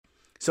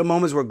Some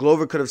moments where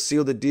Glover could have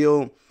sealed the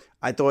deal.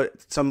 I thought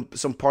some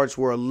parts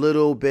were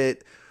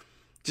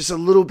just a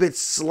little bit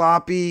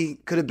sloppy.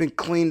 Could have been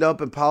cleaned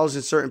up and polished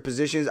in certain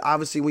positions.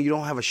 Obviously, when you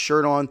don't have a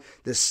shirt on,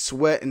 there's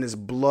sweat and there's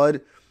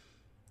blood.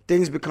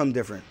 Things become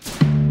different.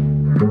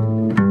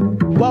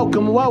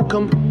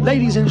 Welcome,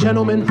 ladies and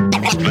gentlemen.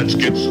 Let's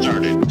get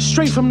started.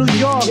 Straight from New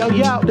York,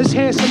 yo, this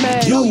handsome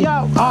man, yo.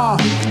 Now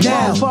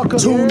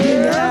tuned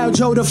in to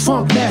Aljo, the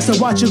funk master.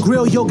 Watch your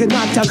grill, you'll get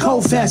knocked out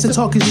cold fast. And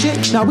talking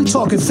shit, now we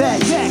talking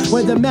facts.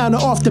 Whether mount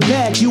or off the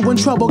back, you in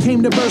trouble,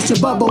 came to burst your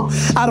bubble.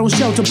 I don't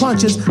shelter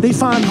punches, they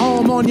find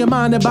home on your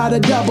mind about the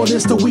double.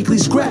 It's the weekly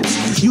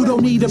scraps. You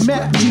don't need a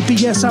map,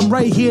 GPS, I'm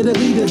right here to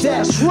lead the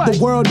dash. The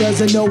world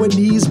doesn't know it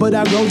needs, but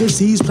I grow the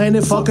seeds,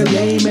 planted fuck a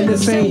name and the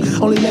fame.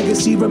 Only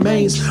legacy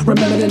remains.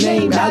 Remember the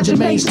name,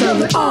 Aljamain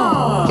Sterling.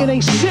 It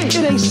ain't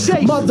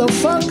safe,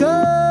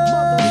 motherfuckers.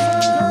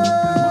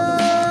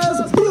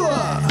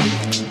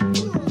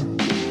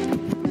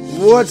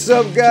 What's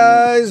up,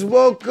 guys?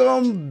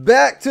 Welcome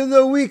back to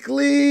the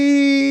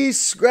weekly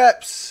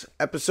scraps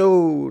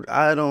episode.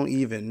 I don't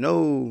even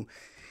know.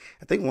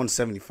 I think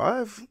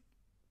 175,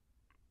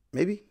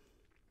 maybe.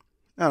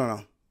 I don't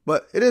know,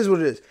 but it is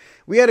what it is.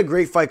 We had a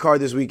great fight card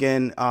this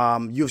weekend.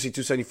 UFC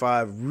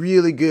 275,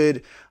 really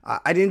good.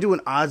 I didn't do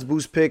an odds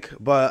boost pick,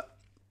 but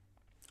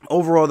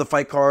overall the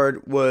fight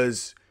card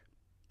was,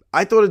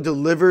 I thought it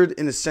delivered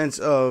in the sense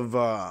of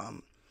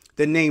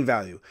the name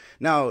value.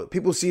 Now,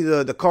 people see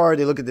the card,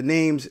 they look at the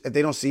names. If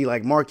they don't see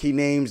like marquee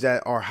names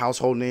that are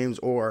household names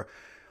or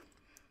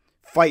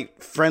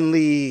fight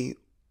friendly,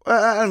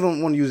 I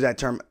don't want to use that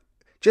term,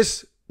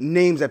 just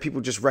names that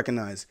people just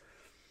recognize.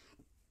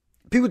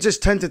 People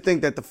just tend to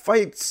think that the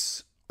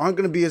fights aren't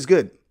going to be as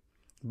good.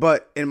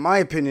 But in my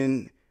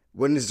opinion,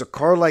 when there's a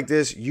card like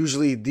this,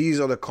 usually these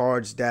are the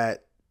cards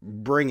that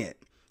bring it.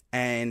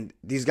 And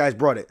these guys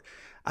brought it.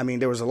 I mean,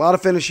 there was a lot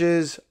of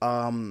finishes,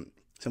 some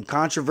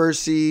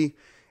controversy,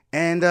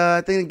 and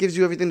I think it gives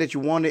you everything that you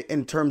wanted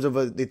in terms of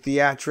the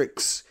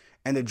theatrics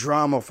and the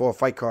drama for a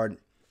fight card,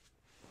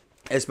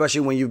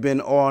 especially when you've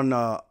been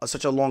on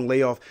such a long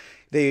layoff.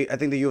 I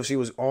think the UFC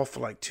was off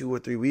for like 2 or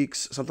 3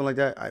 weeks, something like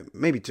that.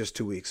 Maybe just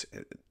 2 weeks.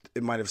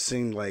 It might have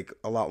seemed like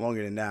a lot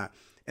longer than that.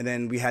 And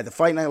then we had the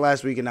fight night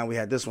last week, and now we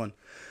had this one.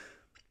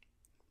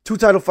 2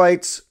 title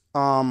fights.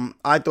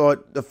 I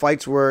thought the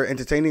fights were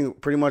entertaining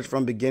pretty much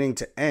from beginning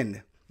to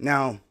end.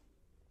 Now,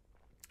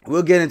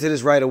 we'll get into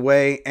this right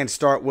away and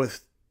start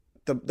with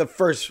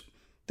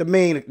the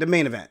main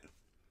event.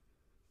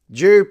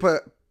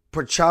 Jiri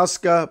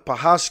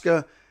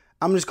Prochazka.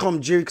 I'm just calling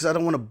him Jiri because I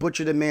don't want to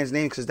butcher the man's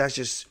name because that's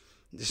just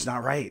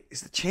not right. It's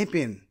the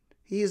champion.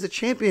 He is the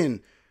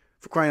champion,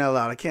 for crying out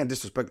loud. I can't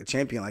disrespect the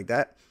champion like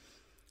that.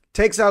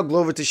 Takes out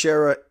Glover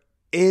Teixeria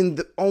in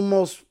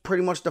almost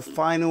pretty much the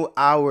final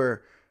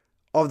hour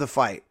of the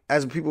fight.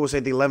 As people would say,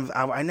 the 11th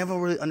hour. I never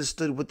really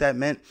understood what that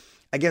meant.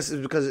 I guess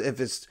it's because if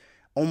it's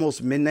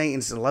almost midnight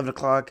and it's 11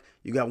 o'clock,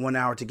 you got 1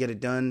 hour to get it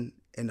done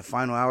in the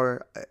final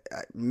hour.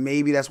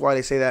 Maybe that's why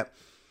they say that.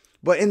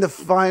 But in the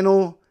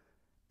final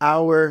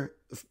hour,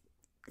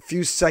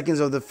 few seconds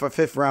of the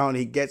 5th round,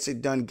 he gets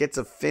it done, gets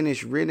a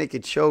finish, rear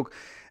naked choke.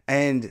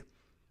 And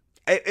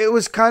it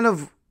was kind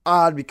of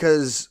odd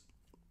because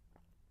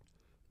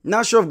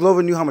not sure if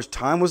Glover knew how much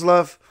time was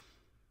left,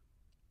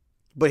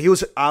 but he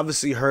was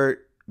obviously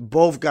hurt.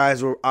 Both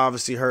guys were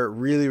obviously hurt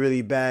really,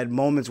 really bad.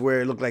 Moments where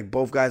it looked like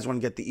both guys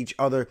want to get each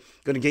other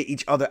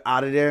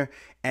out of there.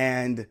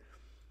 And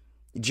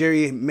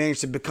Jiri managed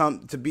to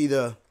be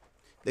the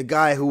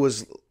guy who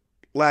was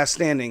last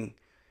standing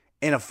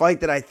in a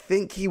fight that I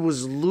think he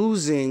was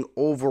losing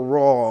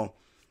overall.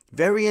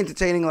 Very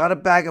entertaining, a lot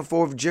of back and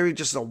forth. Jiri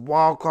just a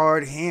wild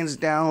card, hands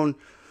down.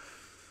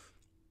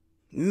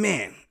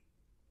 Man,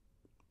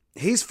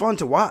 he's fun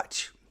to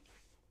watch.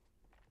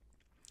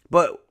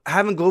 But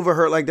having Glover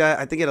hurt like that,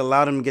 I think it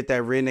allowed him to get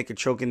that rear naked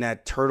choke in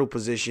that turtle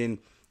position.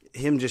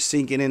 Him just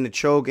sinking in the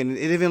choke, and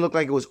it even looked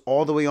like it was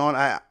all the way on.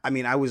 I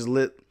mean, I was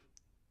lit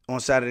on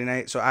Saturday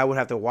night, so I would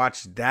have to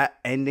watch that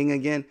ending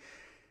again.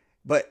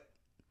 But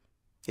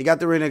he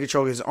got the rear naked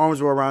choke. His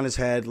arms were around his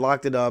head,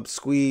 locked it up,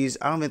 squeezed.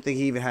 I don't even think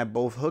he even had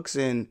both hooks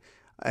in,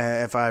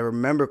 if I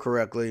remember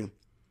correctly.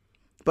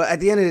 But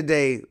at the end of the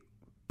day,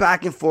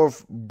 back and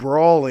forth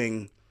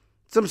brawling.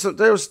 There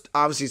was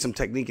obviously some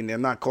technique in there.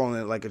 I'm not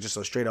calling it like just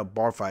a straight up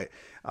bar fight.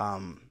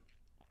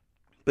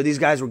 But these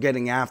guys were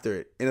getting after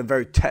it in a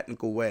very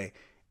technical way.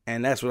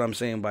 And that's what I'm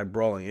saying by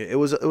brawling. It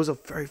was a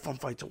very fun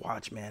fight to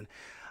watch, man.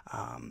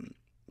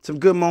 Some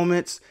good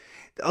moments.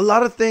 A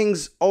lot of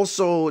things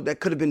also that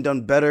could have been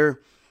done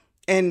better.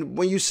 And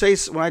when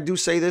I do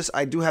say this,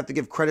 I do have to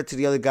give credit to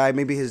the other guy.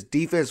 Maybe his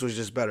defense was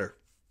just better.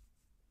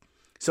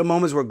 Some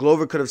moments where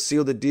Glover could have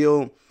sealed the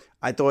deal.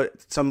 I thought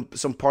some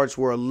parts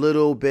were a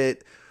little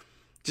bit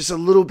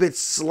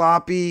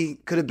sloppy.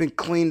 Could have been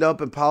cleaned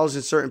up and polished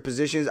in certain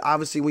positions.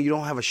 Obviously, when you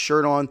don't have a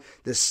shirt on,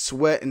 there's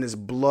sweat and there's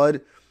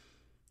blood.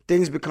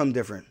 Things become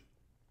different.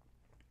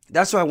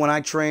 That's why when I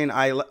train,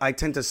 I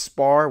tend to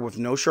spar with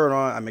no shirt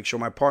on. I make sure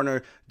my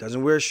partner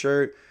doesn't wear a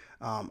shirt.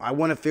 I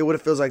want to feel what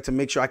it feels like to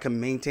make sure I can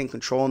maintain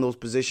control in those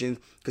positions,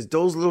 because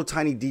those little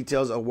tiny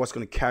details are what's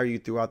going to carry you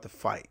throughout the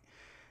fight,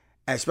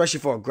 and especially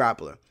for a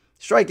grappler.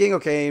 Striking,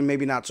 okay,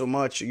 maybe not so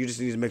much. You just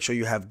need to make sure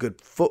you have good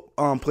foot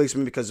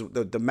placement, because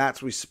the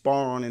mats we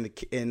spar on in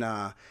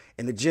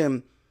the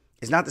gym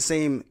is not the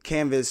same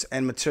canvas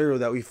and material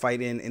that we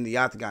fight in the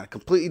octagon.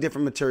 Completely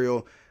different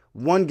material.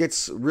 One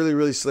gets really,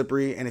 really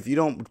slippery, and if you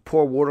don't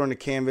pour water on the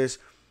canvas,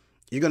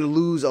 you're going to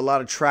lose a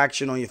lot of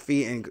traction on your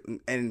feet,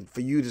 and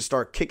for you to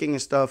start kicking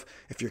and stuff,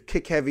 if you're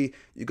kick heavy,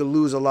 you could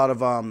lose a lot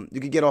of,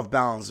 you could get off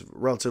balance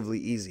relatively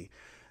easy.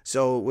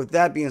 So with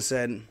that being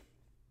said,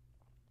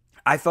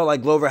 I felt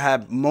like Glover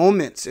had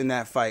moments in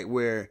that fight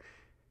where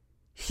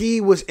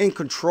he was in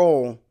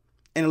control,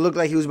 and it looked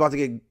like he was about to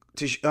get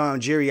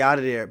Jiri out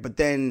of there, but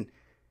then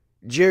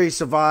Jiri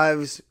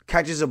survives,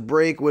 catches a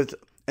break with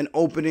an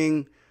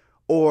opening,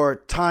 or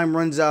time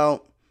runs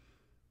out.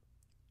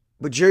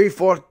 But Jiri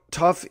fought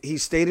tough. He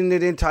stayed in it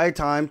the entire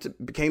time,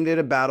 came there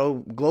to battle.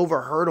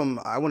 Glover hurt him,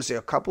 I want to say,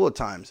 a couple of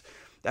times.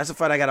 That's a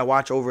fight I got to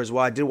watch over as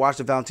well. I did watch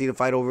the Valentina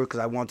fight over because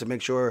I want to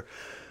make sure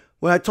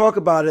when I talk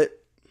about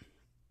it,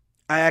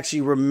 I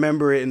actually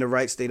remember it in the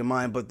right state of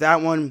mind. But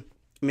that one,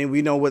 I mean,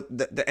 we know what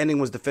the ending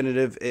was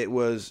definitive. It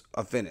was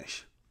a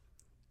finish.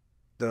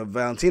 The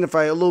Valentina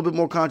fight, a little bit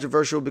more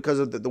controversial because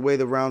of the way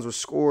the rounds were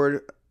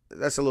scored.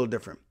 That's a little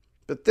different.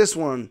 But this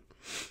one,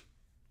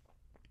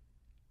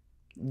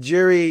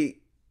 Jiri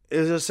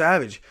is a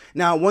savage.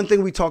 Now, one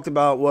thing we talked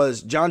about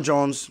was Jon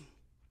Jones,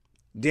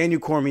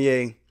 Daniel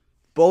Cormier,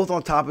 both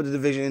on top of the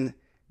division.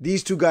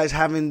 These two guys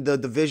having the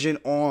division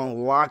on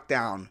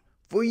lockdown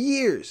for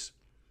years.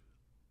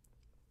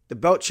 The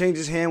belt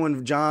changes hand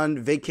when Jon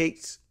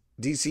vacates,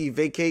 DC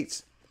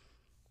vacates.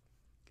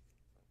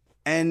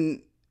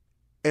 And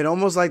it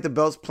almost like the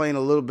belt's playing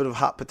a little bit of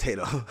hot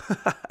potato.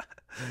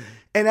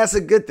 And that's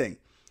a good thing.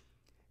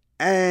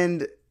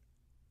 And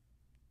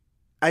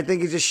I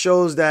think it just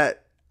shows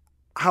that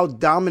how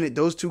dominant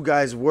those two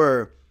guys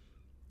were,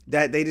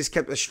 that they just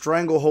kept a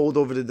stranglehold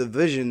over the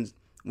divisions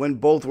when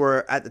both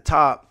were at the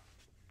top.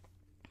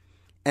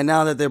 And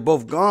now that they're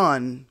both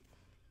gone,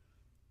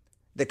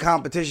 the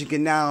competition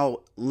can now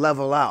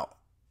level out,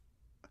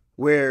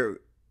 where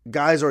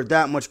guys are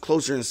that much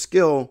closer in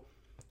skill,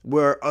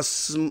 where a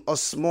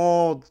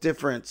small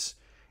difference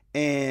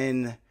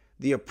in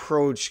the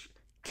approach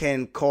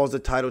can cause the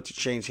title to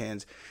change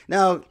hands.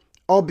 Now,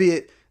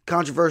 albeit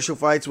controversial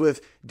fights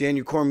with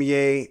Daniel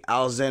Cormier,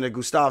 Alexander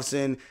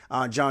Gustafsson,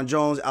 Jon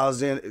Jones,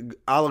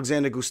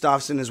 Alexander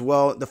Gustafsson as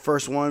well. The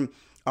first one,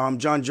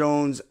 Jon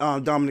Jones,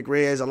 Dominic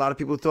Reyes. A lot of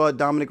people thought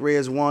Dominic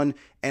Reyes won,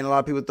 and a lot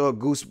of people thought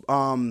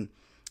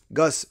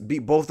Gus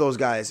beat both those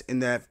guys in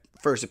that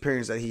first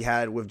appearance that he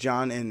had with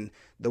Jon and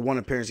the one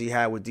appearance he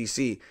had with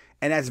DC.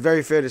 And that's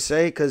very fair to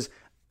say, because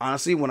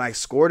honestly, when I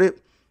scored it,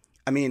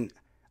 I mean,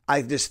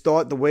 I just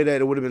thought the way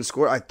that it would have been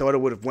scored, I thought it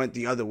would have went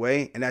the other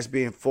way, and that's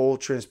being full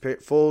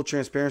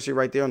transparency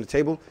right there on the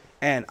table.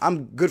 And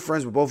I'm good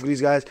friends with both of these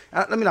guys.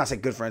 Let me not say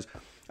good friends.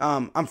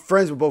 I'm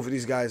friends with both of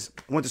these guys.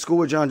 Went to school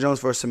with Jon Jones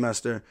for a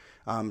semester.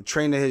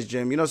 Trained at his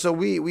gym. So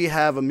we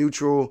have a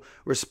mutual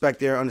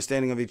respect there,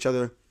 understanding of each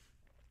other.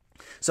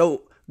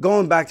 So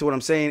going back to what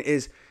I'm saying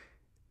is,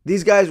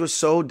 these guys were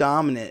so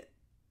dominant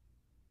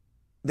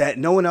that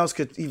no one else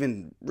could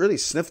even really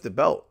sniff the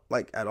belt,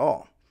 like, at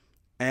all.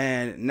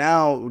 And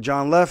now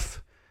Jon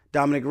left,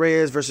 Dominic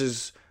Reyes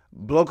versus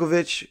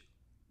Blachowicz.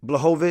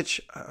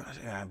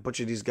 I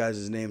butchered these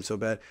guys' names so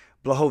bad.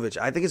 Blachowicz.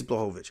 I think it's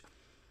Blachowicz.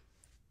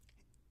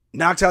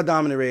 Knocks out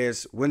Dominic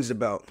Reyes, wins the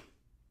belt.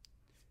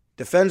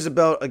 Defends the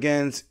belt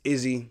against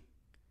Izzy.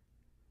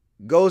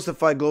 Goes to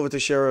fight Glover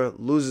Teixeira,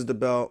 loses the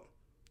belt.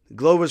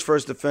 Glover's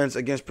first defense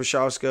against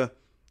Prochazka,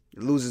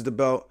 loses the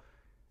belt.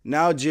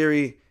 Now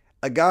Jiri,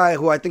 a guy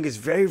who I think is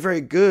very,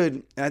 very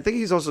good, and I think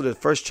he's also the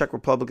first Czech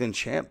Republican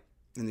champ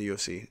in the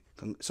UFC.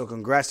 So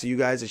congrats to you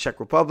guys, the Czech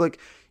Republic.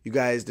 You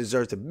guys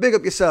deserve to big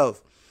up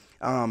yourself.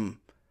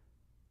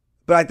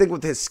 But I think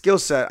with his skill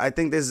set, I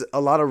think there's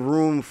a lot of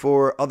room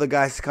for other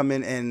guys to come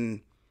in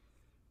and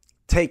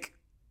take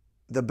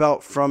the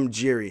belt from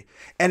Jiri.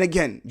 And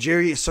again,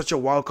 Jiri is such a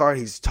wild card.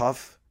 He's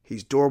tough.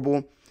 He's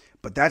durable.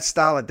 But that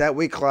style at that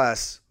weight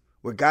class,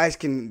 where guys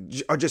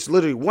are just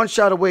literally one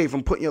shot away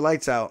from putting your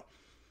lights out,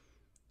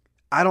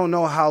 I don't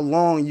know how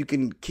long you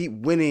can keep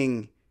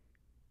winning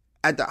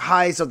at the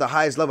highest of the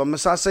highest level. I'm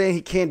not saying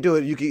he can't do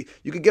it. You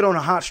could get on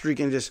a hot streak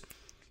and just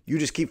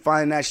keep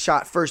finding that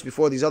shot first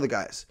before these other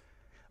guys.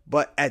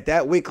 But at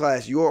that weight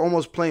class, you're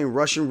almost playing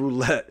Russian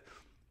roulette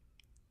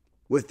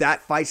with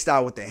that fight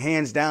style, with the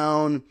hands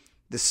down,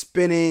 the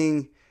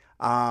spinning.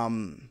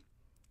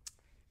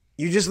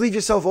 You just leave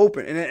yourself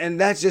open, and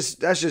that's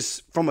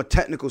just from a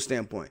technical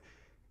standpoint.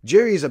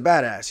 Jiri is a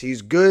badass.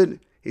 He's good.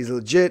 He's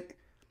legit.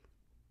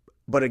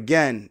 But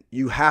again,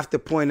 you have to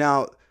point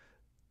out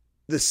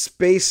the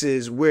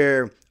spaces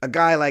where a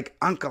guy like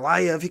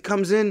Ankalaev, he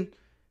comes in,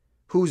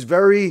 who's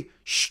very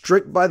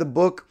strict by the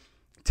book,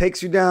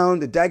 takes you down,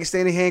 the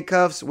Dagestani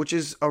handcuffs, which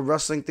is a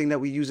wrestling thing that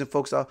we use in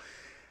folk style.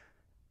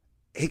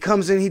 He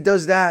comes in, he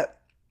does that,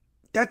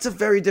 that's a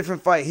very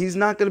different fight. He's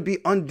not going to be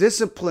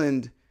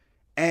undisciplined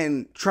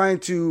and trying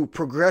to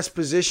progress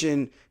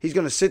position. He's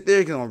going to sit there,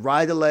 he's going to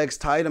ride the legs,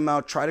 tie them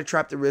out, try to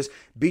trap the wrist,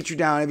 beat you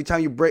down. Every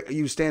time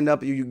you stand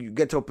up, you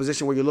get to a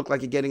position where you look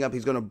like you're getting up,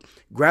 he's going to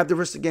grab the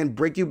wrist again,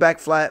 break you back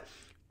flat,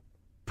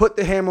 put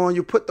the hammer on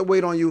you, put the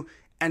weight on you,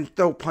 and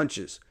throw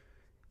punches.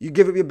 You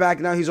give up your back,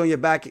 now he's on your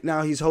back,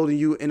 now he's holding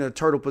you in a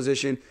turtle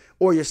position,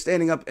 or you're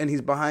standing up and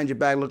he's behind your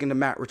back looking to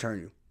mat return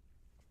you.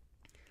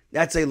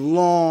 That's a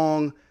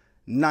long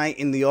night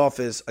in the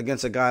office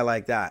against a guy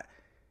like that.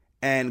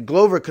 And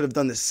Glover could have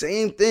done the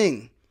same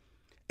thing.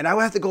 And I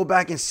would have to go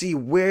back and see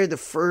where the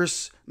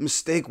first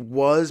mistake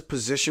was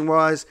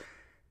position-wise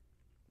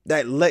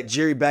that let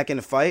Jiri back in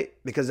the fight,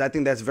 because I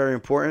think that's very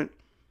important.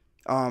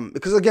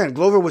 Because, again,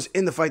 Glover was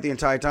in the fight the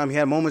entire time. He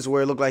had moments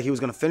where it looked like he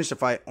was going to finish the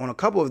fight on a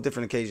couple of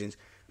different occasions.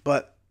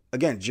 But,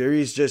 again,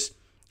 Jiri's just,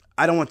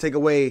 I don't want to take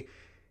away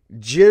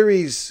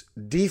Jiri's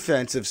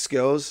defensive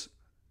skills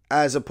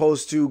as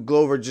opposed to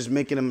Glover just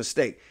making a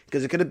mistake,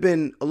 because it could have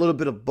been a little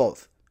bit of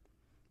both.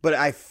 But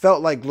I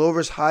felt like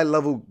Glover's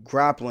high-level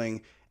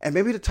grappling, and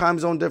maybe the time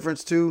zone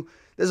difference too,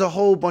 there's a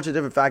whole bunch of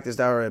different factors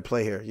that are at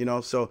play here, you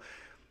know? So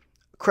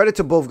credit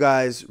to both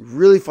guys.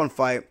 Really fun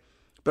fight.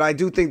 But I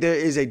do think there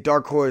is a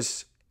dark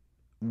horse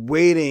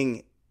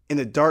waiting in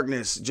the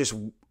darkness, just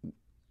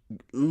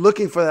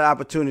looking for that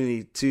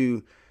opportunity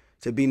to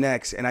be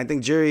next. And I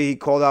think Jiri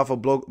called out for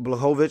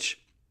Blachowicz.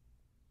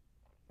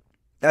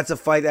 That's a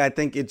fight that I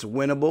think it's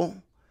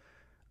winnable.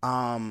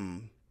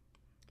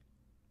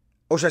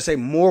 Or should I say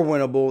more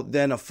winnable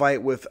than a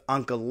fight with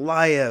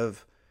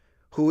Ankalaev,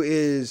 who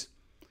is,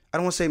 I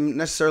don't want to say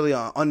necessarily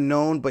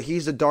unknown, but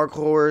he's a dark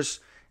horse,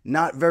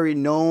 not very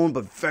known,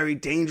 but very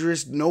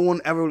dangerous. No one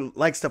ever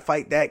likes to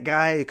fight that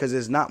guy because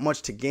there's not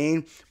much to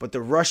gain. But the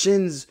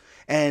Russians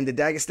and the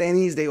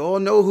Dagestanis, they all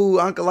know who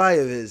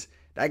Ankalaev is.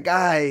 That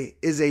guy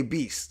is a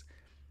beast.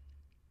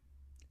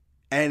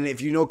 And if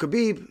you know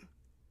Khabib,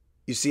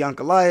 you see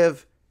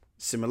Ankalaev,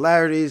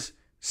 similarities,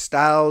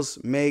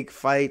 styles make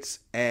fights,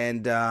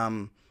 and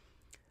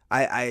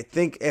I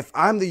think if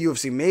I'm the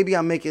UFC, maybe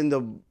I'm making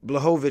the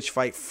Blachowicz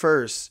fight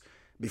first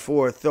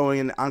before throwing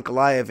in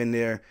Ankalaev in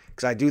there,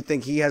 because I do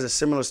think he has a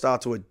similar style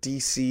to a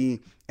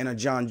DC and a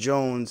John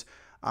Jones.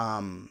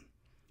 And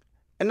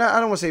I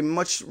don't want to say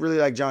much really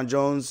like John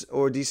Jones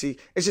or DC.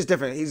 It's just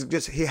different.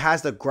 He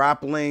has the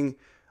grappling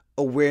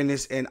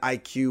awareness and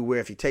IQ where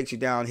if he takes you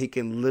down, he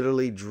can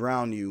literally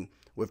drown you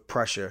with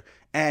pressure.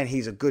 And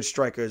he's a good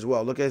striker as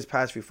well. Look at his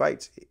past few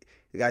fights.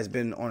 The guy's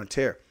been on a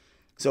tear.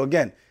 So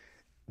again,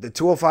 the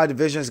 205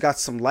 division has got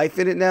some life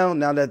in it now.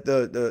 Now that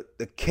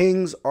the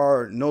Kings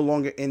are no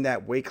longer in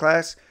that weight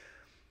class.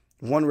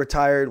 One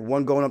retired,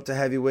 one going up to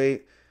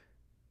heavyweight.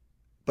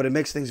 But it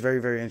makes things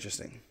very, very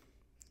interesting.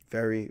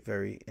 Very,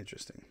 very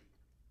interesting.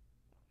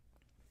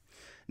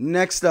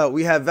 Next up,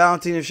 we have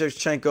Valentina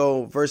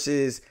Shevchenko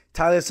versus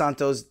Taila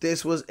Santos.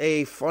 This was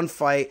a fun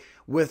fight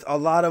with a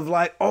lot of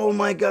like, oh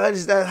my God,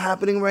 is that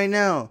happening right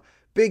now?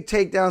 Big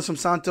takedowns from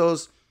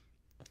Santos.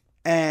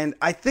 And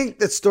I think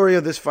the story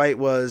of this fight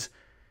was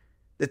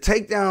the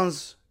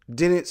takedowns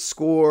didn't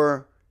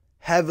score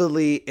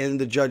heavily in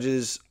the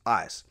judges'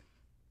 eyes.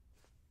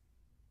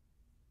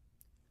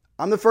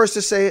 I'm the first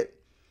to say it.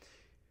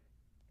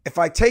 If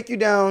I take you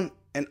down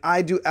and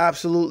I do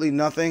absolutely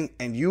nothing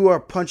and you are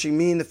punching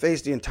me in the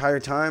face the entire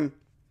time,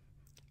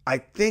 I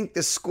think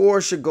the score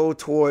should go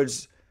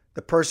towards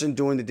the person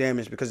doing the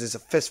damage because it's a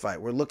fist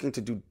fight. We're looking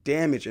to do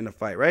damage in a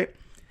fight, right?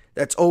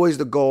 That's always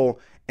the goal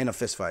in a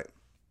fist fight.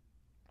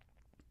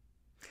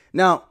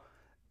 Now,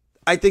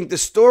 I think the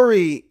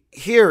story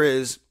here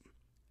is,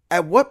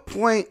 at what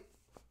point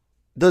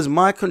does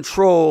my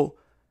control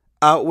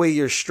outweigh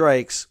your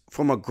strikes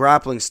from a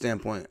grappling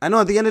standpoint? I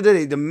know at the end of the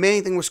day, the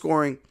main thing we're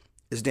scoring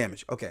is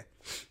damage. Okay.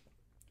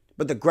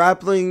 But the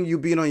grappling, you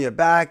being on your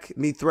back,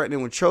 me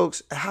threatening with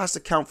chokes, it has to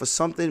count for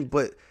something.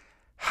 But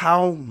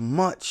how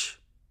much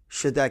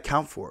should that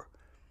count for?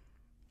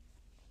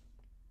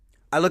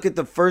 I look at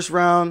the first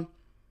round,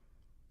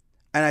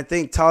 and I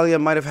think Talia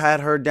might have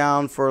had her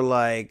down for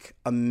like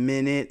a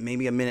minute,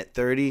 maybe a minute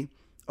 30.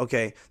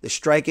 Okay, the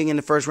striking in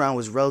the first round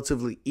was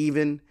relatively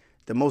even.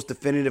 The most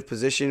definitive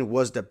position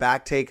was the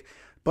back take.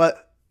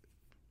 But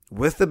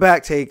with the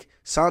back take,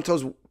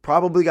 Santos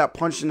probably got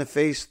punched in the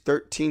face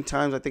 13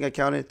 times. I think I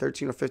counted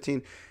 13 or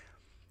 15.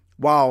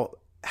 While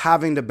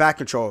having the back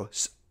control.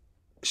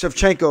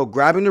 Shevchenko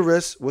grabbing the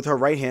wrist with her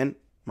right hand.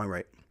 My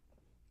right.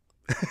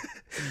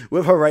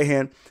 With her right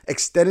hand.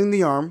 Extending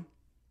the arm.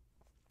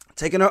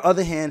 Taking her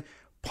other hand.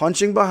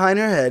 Punching behind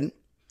her head.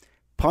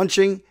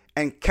 Punching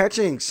and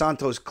catching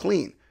Santos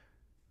clean.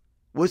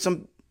 With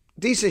some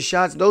decent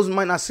shots. Those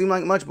might not seem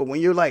like much, but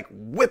when you're like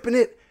whipping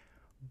it,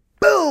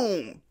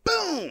 boom,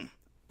 boom,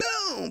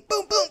 boom,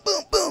 boom, boom,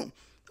 boom, boom.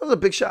 Those are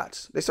big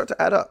shots. They start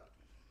to add up.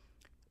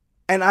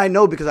 And I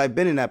know because I've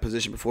been in that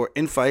position before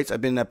in fights.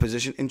 I've been in that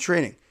position in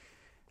training.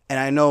 And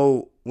I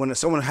know when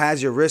someone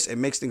has your wrist, it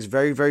makes things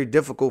very, very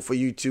difficult for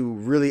you to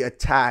really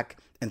attack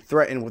and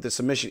threaten with a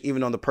submission,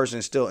 even though the person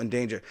is still in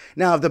danger.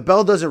 Now, if the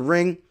bell doesn't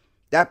ring,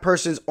 that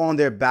person's on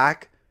their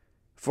back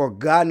for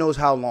God knows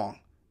how long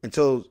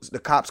until the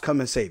cops come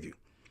and save you.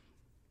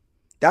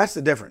 That's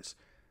the difference.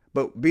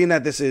 But being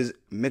that this is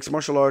mixed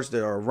martial arts,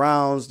 there are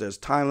rounds, there's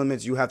time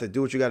limits. You have to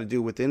do what you got to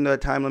do within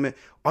that time limit.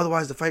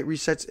 Otherwise, the fight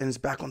resets and it's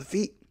back on the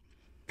feet.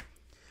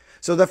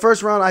 So the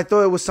first round, I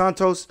thought it was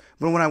Santos.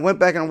 But when I went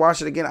back and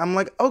watched it again, I'm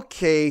like,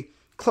 okay,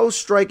 close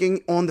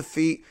striking on the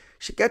feet.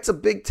 She gets a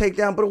big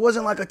takedown, but it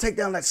wasn't like a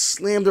takedown that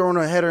slammed her on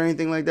her head or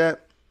anything like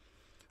that.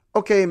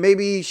 Okay,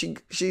 maybe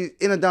she's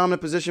in a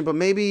dominant position, but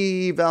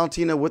maybe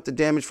Valentina with the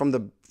damage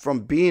from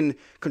being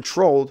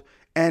controlled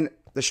and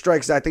the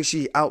strikes, I think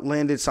she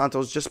outlanded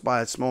Santos just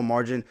by a small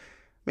margin.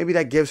 Maybe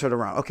that gives her the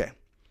round. Okay,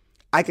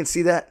 I can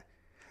see that.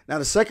 Now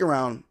the second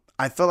round,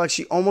 I felt like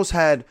she almost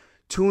had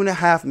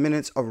 2.5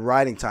 minutes of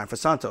riding time for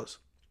Santos.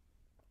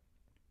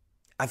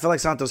 I felt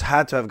like Santos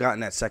had to have gotten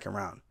that second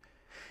round.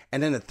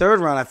 And then the third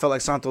round, I felt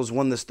like Santos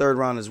won this third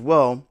round as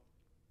well.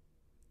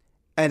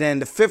 And then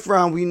the fifth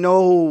round, we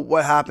know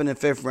what happened in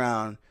fifth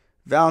round.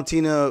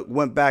 Valentina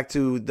went back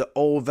to the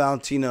old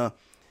Valentina,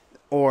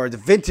 or the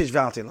vintage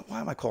Valentina.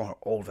 Why am I calling her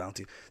old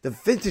Valentina? The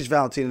vintage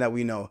Valentina that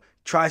we know.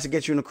 Tries to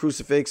get you in a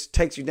crucifix,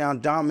 takes you down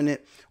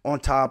dominant on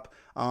top,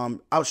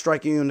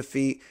 outstriking you on the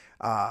feet.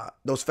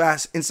 Those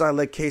fast inside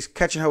leg kicks,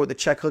 catching her with the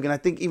check hook. And I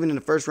think even in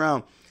the first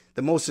round,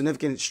 the most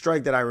significant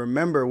strike that I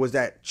remember was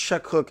that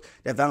check hook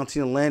that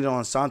Valentina landed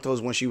on Santos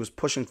when she was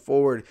pushing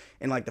forward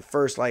in like the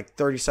first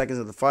 30 seconds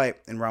of the fight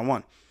in round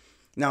 1.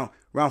 Now,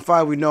 round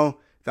 5, we know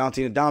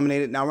Valentina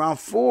dominated. Now, round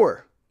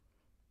 4,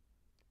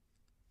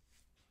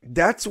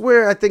 that's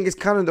where I think it's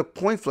kind of the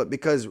coin flip,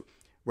 because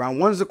round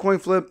 1 is a coin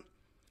flip,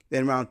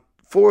 then round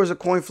 4 is a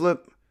coin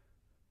flip.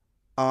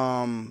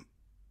 Round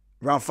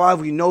 5,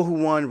 we know who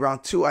won.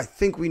 Round 2, I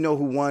think we know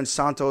who won,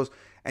 Santos.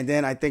 And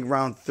then I think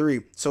round 3.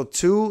 So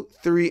 2,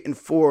 3, and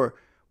 4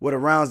 were the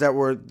rounds that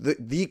were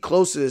the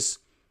closest.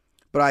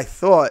 But I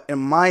thought, in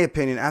my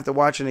opinion, after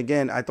watching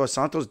again, I thought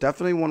Santos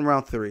definitely won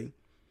round 3.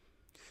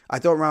 I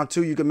thought round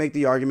 2, you could make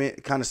the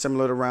argument kind of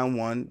similar to round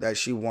 1, that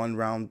she won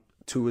round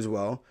 2 as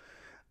well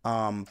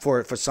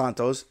for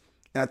Santos.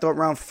 And I thought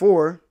round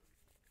 4,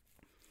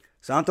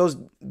 Santos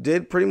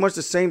did pretty much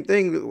the same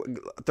thing,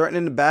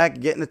 threatening the back,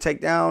 getting the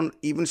takedown,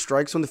 even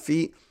strikes on the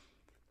feet.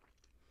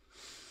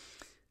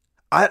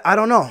 I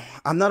don't know.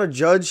 I'm not a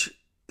judge.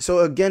 So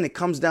again, it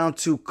comes down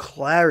to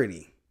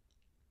clarity.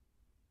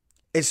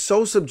 It's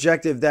so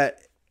subjective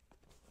that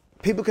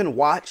people can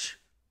watch.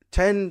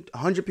 10,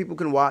 100 people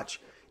can watch.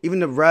 Even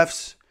the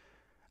refs,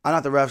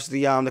 not the refs,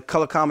 the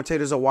color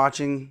commentators are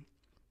watching.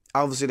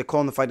 Obviously, they're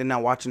calling the fight. They're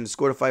not watching the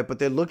score of the fight, but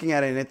they're looking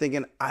at it and they're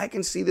thinking, I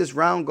can see this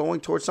round going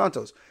towards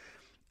Santos.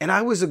 And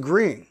I was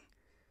agreeing.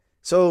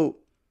 So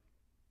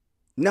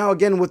now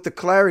again, with the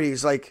clarity,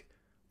 it's like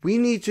we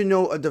need to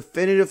know a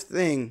definitive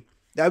thing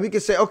that we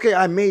can say, okay,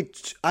 I made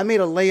a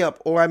layup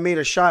or I made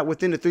a shot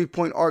within the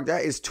 3-point arc.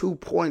 That is 2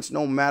 points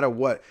no matter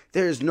what.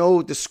 There is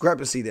no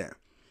discrepancy there.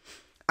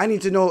 I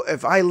need to know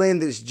if I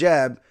land this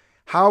jab,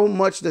 how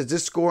much does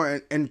this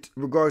score in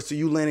regards to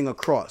you landing a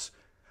cross?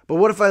 But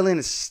what if I land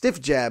a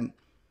stiff jab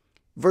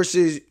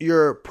versus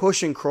your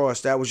pushing cross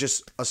that was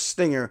just a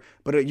stinger,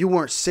 but you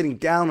weren't sitting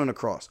down on a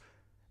cross?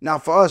 Now,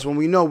 for us, when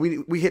we know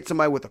we hit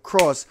somebody with a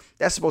cross,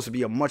 that's supposed to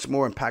be a much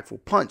more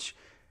impactful punch.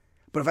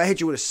 But if I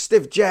hit you with a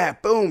stiff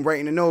jab, boom, right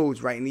in the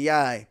nose, right in the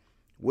eye,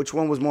 which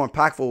one was more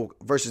impactful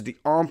versus the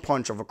arm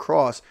punch of a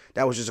cross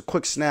that was just a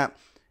quick snap?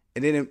 It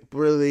didn't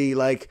really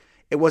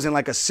it wasn't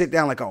like a sit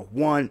down, like a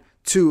 1,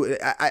 2.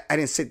 I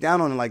didn't sit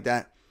down on it like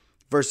that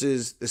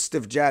versus the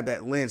stiff jab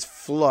that lands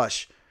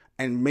flush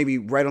and maybe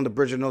right on the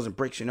bridge of the nose and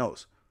breaks your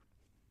nose.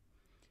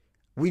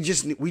 We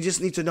just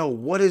need to know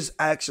what is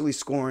actually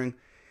scoring.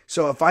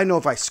 So if I know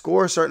if I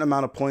score a certain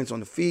amount of points on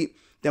the feet,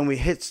 then we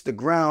hits the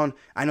ground.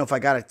 I know if I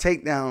got a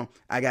takedown,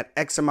 I got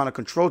X amount of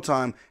control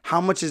time.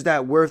 How much is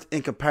that worth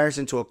in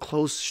comparison to a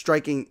close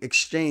striking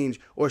exchange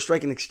or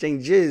striking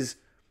exchanges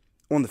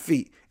on the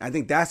feet? And I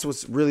think that's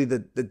what's really the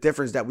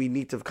difference that we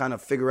need to kind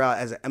of figure out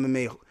as an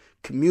MMA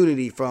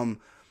community,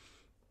 from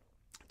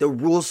the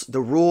rules,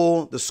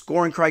 the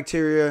scoring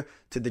criteria,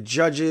 to the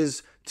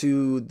judges,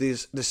 to the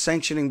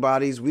sanctioning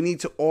bodies. We need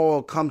to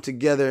all come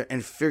together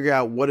and figure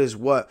out what is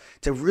what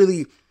to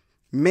really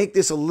make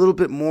this a little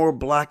bit more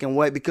black and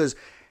white. Because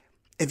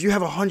if you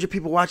have 100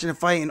 people watching a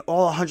fight and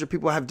all 100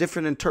 people have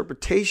different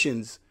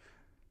interpretations,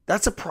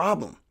 that's a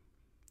problem.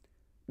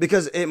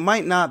 Because it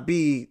might not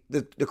be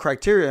the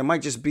criteria. It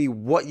might just be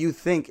what you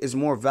think is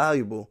more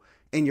valuable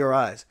in your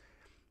eyes.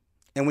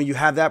 And when you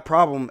have that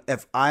problem,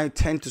 if I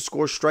tend to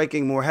score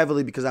striking more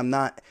heavily because I'm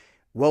not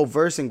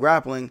well-versed in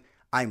grappling,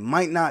 I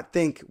might not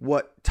think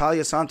what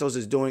Taila Santos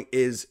is doing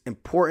is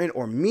important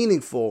or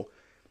meaningful,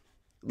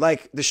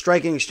 like the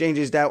striking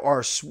exchanges that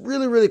are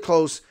really, really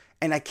close,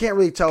 and I can't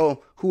really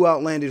tell who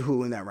outlanded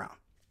who in that round.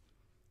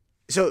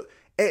 So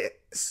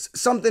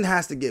something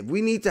has to give. We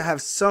need to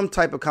have some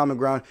type of common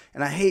ground,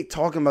 and I hate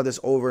talking about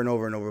this over and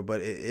over and over, but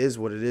it is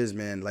what it is,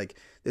 man. Like,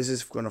 this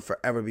is going to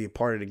forever be a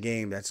part of the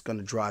game that's going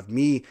to drive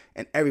me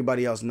and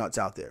everybody else nuts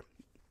out there.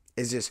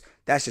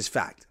 That's just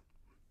fact.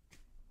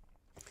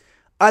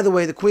 Either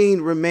way, the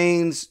Queen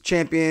remains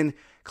champion.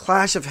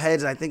 Clash of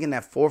heads, I think in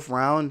that 4th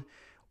round,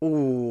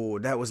 ooh,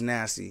 that was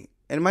nasty.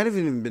 And it might have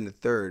even been the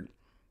 3rd.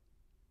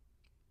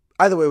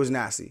 Either way, it was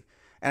nasty.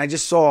 And I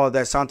just saw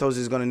that Santos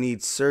is going to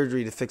need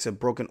surgery to fix a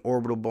broken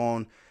orbital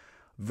bone.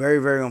 Very,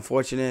 very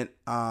unfortunate.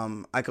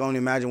 I can only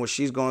imagine what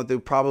she's going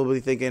through. Probably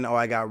thinking, oh,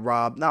 I got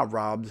robbed. Not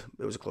robbed.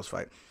 It was a close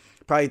fight.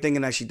 Probably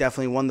thinking that she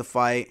definitely won the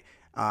fight.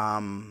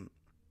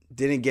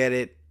 Didn't get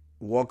it.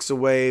 Walks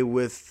away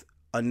with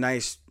a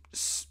nice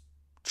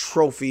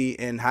trophy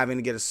and having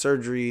to get a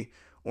surgery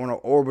on her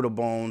orbital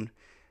bone.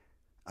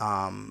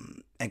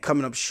 And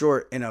coming up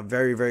short in a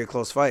very, very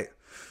close fight.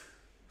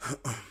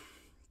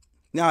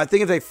 Now, I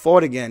think if they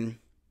fought again,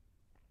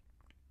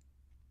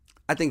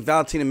 I think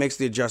Valentina makes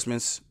the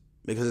adjustments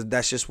because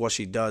that's just what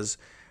she does.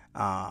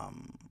 I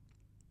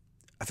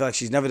feel like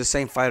she's never the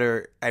same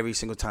fighter every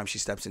single time she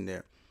steps in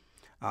there.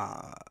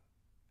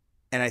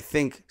 And I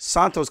think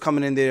Santos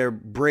coming in there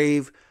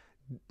brave,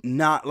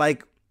 not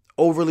like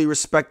overly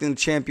respecting the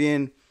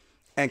champion,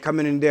 and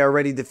coming in there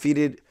already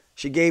defeated.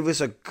 She gave us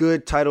a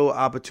good title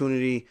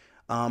opportunity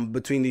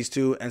between these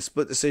two, and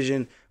split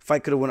decision.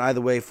 Fight could have went either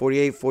way.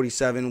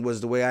 48-47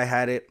 was the way I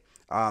had it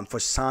for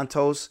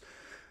Santos.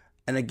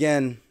 And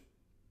again,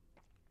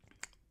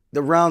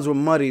 the rounds were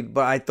muddied,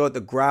 but I thought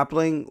the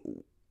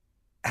grappling,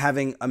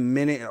 having a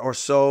minute or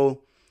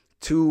so,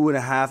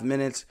 2.5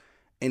 minutes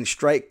in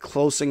straight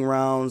closing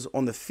rounds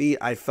on the feet,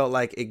 I felt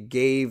like it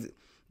gave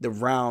the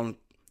round,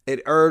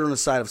 it erred on the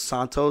side of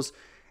Santos.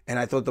 And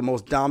I thought the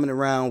most dominant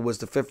round was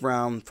the 5th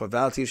round for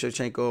Valentina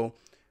Shevchenko,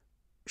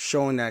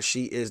 showing that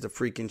she is the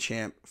freaking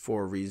champ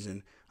for a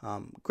reason.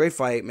 Great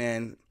fight,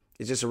 man.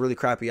 It's just a really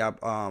crappy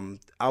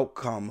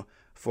outcome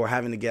for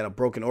having to get a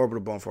broken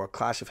orbital bone for a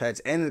clash of heads.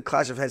 And the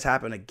clash of heads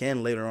happened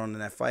again later on in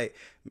that fight,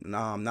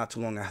 not too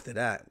long after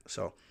that.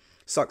 So,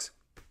 sucks.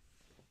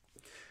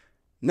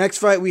 Next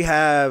fight, we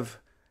have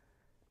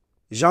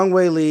Zhang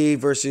Weili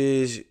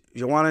versus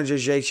Joanna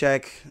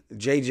Jędrzejczyk,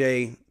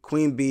 JJ,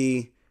 Queen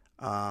Bee,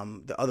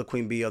 the other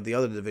Queen Bee of the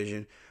other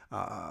division.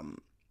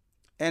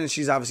 And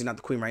she's obviously not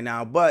the queen right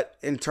now, but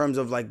in terms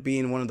of like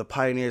being one of the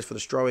pioneers for the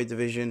strawweight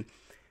division,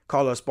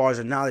 Carla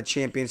Esparza, now the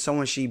champion,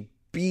 someone she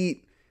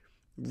beat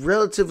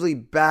relatively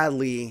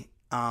badly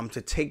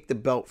to take the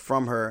belt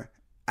from her,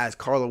 as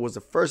Carla was the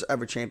first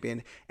ever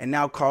champion, and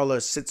now Carla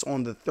sits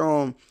on the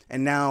throne,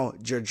 and now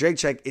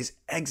Jędrzejczyk is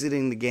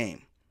exiting the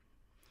game.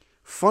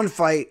 Fun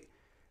fight.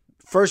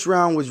 First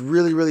round was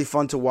really, really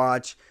fun to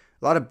watch.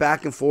 A lot of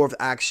back and forth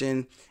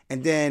action.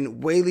 And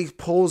then Weili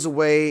pulls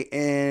away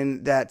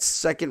in that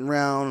second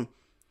round.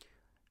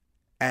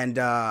 And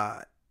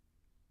the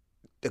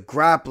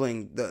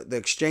grappling, the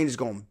exchange is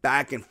going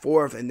back and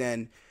forth. And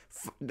then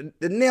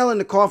the nail in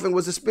the coffin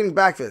was the spinning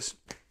back fist.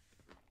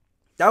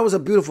 That was a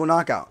beautiful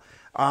knockout.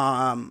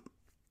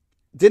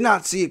 Did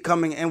not see it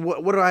coming. And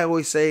what do I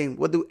always say?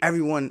 What do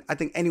everyone, I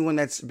think anyone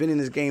that's been in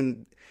this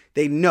game,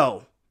 they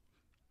know.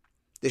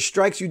 The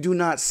strikes you do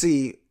not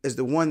see is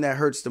the one that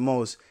hurts the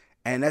most.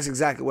 And that's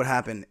exactly what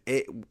happened.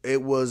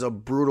 It was a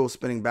brutal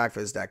spinning back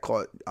fist that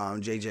caught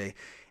JJ.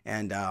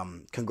 And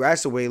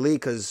congrats to Weili,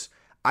 because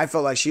I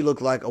felt like she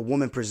looked like a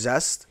woman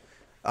possessed.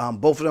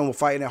 Both of them were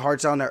fighting their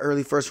hearts out in that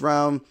early first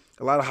round.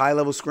 A lot of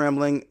high-level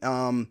scrambling.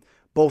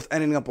 Both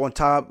ending up on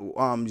top.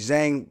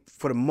 Zhang,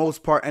 for the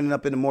most part, ended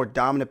up in the more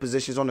dominant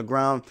positions on the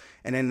ground.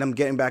 And then them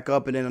getting back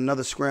up. And then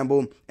another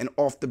scramble. And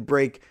off the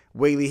break,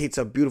 Weili hits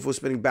a beautiful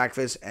spinning back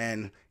fist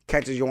and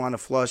catches Joanna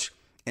flush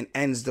and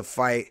ends the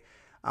fight.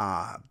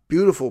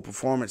 Beautiful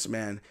performance,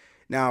 man.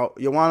 Now,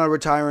 Joanna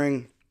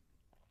retiring,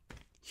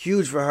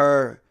 huge for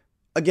her.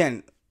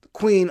 Again,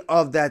 queen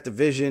of that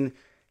division,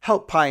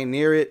 helped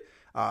pioneer it.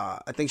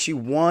 I think she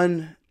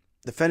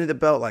defended the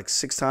belt like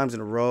 6 times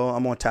in a row.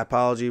 I'm on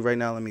Tapology right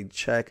now. Let me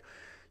check.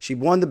 She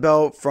won the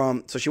belt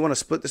so she won a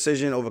split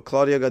decision over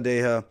Claudia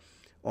Gadeja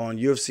on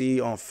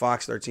UFC on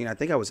Fox 13. I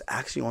think I was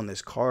actually on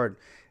this card.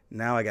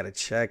 Now I got to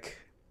check.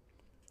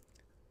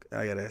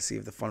 I got to see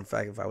if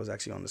I was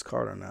actually on this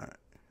card or not.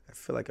 I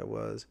feel like I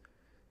was.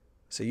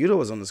 So Yuto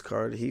was on this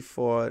card. He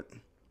fought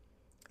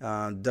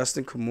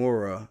Dustin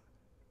Kimura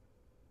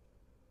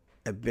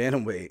at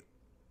bantamweight.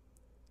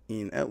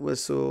 Ian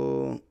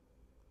Etwhistle.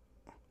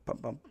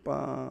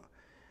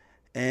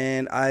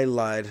 And I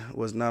lied.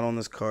 Was not on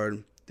this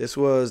card. This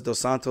was Dos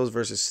Santos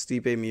versus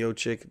Stipe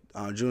Miocic.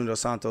 Junior Dos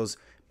Santos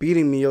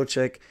beating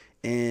Miocic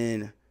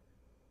in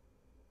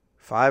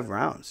 5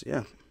 rounds.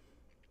 Yeah.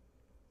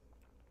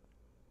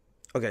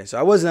 Okay, so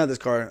I wasn't at this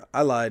card.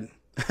 I lied.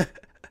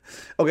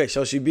 Okay,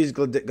 so she beats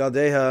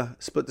Galdeja,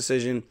 split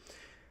decision.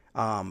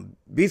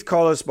 Beats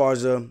Carla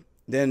Esparza,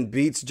 then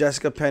beats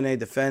Jessica Penne,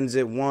 defends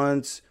it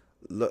once.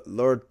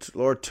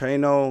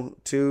 Lortano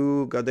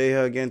 2,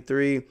 Galdeja again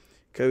 3,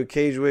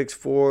 Kajewicz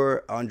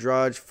 4,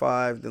 Andrade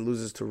 5, then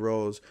loses to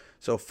Rose.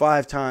 So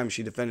 5 times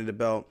she defended the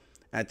belt.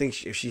 And I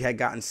think if she had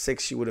gotten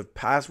 6, she would have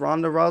passed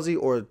Ronda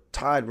Rousey or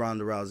tied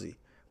Ronda Rousey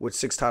with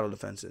 6 title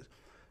defenses.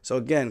 So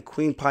again,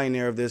 queen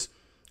pioneer of this.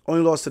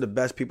 Only lost to the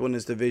best people in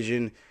this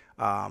division.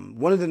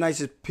 One of the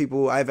nicest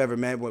people I've ever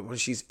met. When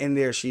she's in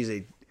there, she's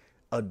a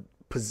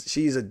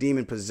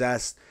demon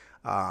possessed.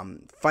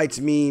 Fights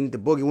mean the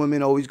boogie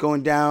women always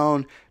going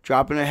down,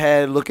 dropping her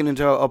head, looking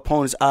into her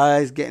opponent's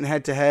eyes, getting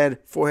head to head,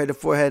 forehead to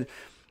forehead,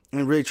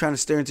 and really trying to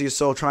stare into your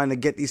soul, trying to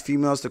get these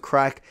females to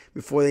crack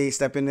before they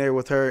step in there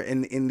with her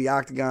in the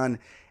octagon.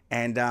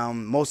 And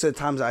most of the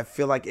times I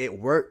feel like it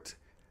worked.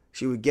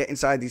 She would get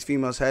inside these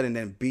females' head and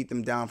then beat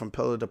them down from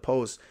pillar to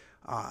post.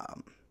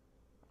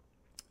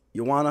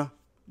 Joanna,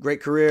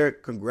 great career.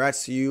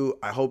 Congrats to you.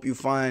 I hope you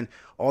find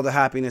all the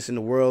happiness in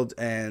the world.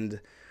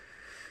 And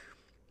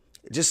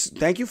just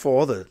thank you for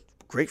all the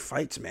great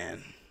fights,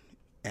 man.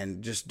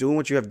 And just doing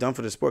what you have done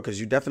for the sport, because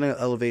you definitely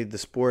elevated the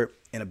sport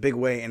in a big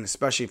way, and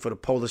especially for the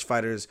Polish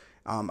fighters.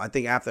 I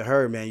think after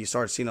her, man, you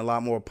start seeing a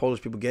lot more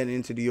Polish people getting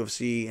into the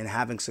UFC and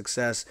having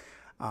success.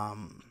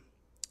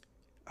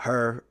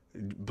 Her,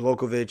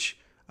 Blokovic,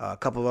 a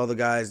couple of other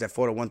guys that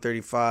fought at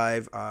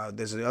 135.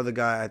 There's the other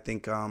guy, I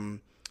think,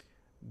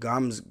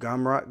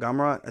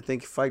 Gamrat, I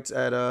think, fights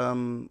at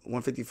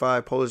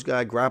 155, Polish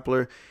guy,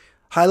 grappler.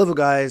 High-level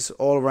guys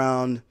all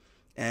around,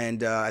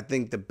 and I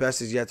think the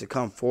best is yet to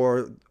come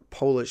for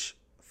Polish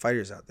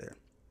fighters out there.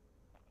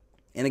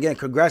 And again,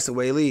 congrats to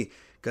Wei Li,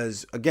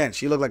 because, again,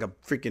 she looked like a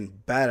freaking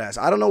badass.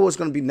 I don't know what's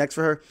going to be next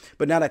for her,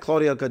 but now that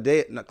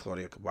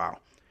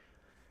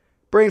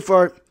brain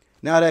fart.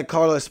 Now that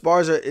Carla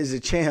Esparza is a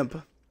champ,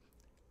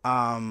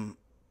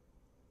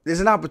 there's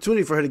an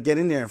opportunity for her to get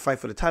in there and fight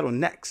for the title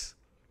next.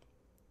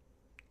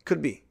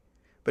 Could be.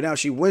 But now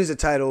she wins the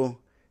title,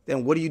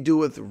 then what do you do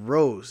with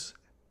Rose?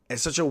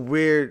 It's such a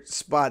weird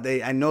spot.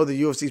 I know the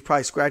UFC is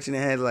probably scratching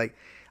their head like,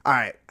 all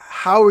right,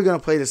 how are we going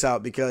to play this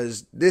out?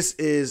 Because this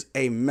is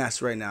a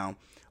mess right now.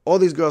 All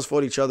these girls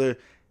fought each other.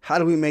 How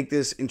do we make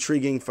this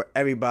intriguing for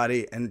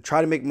everybody and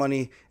try to make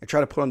money and try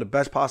to put on the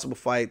best possible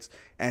fights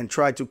and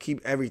try to keep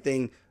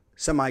everything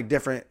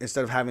semi-different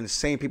instead of having the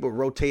same people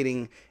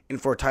rotating in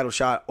for a title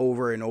shot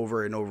over and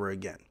over and over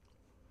again?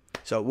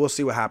 So we'll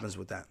see what happens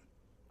with that.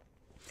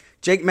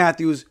 Jake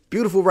Matthews,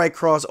 beautiful right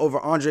cross over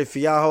Andre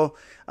Fialho.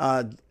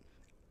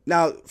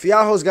 Now,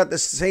 Fialho's got the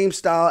same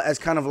style as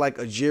kind of like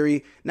a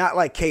Jiri, not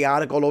like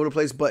chaotic all over the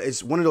place, but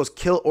it's one of those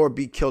kill or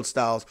be killed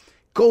styles.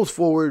 Goes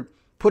forward,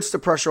 puts the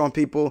pressure on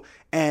people,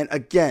 and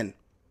again,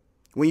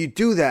 when you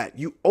do that,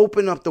 you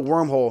open up the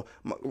wormhole.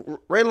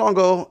 Ray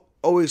Longo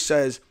always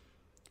says,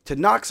 to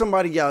knock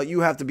somebody out, you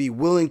have to be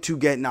willing to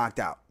get knocked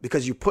out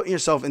because you put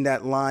yourself in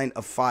that line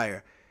of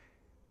fire.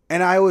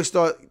 And I always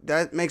thought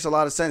that makes a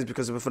lot of sense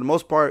because for the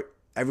most part,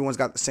 everyone's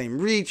got the same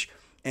reach.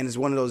 And it's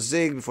one of those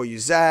zig before you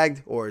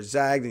zagged, or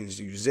zagged and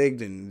you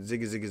zigged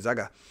and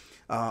zaga.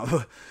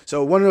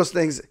 So one of those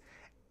things,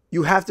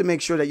 you have to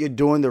make sure that you're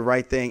doing the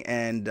right thing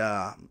and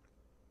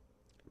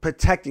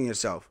protecting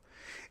yourself.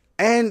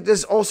 And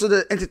there's also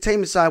the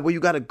entertainment side where you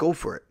got to go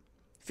for it.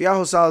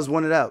 Fialho Sal is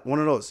one of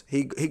those.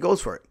 He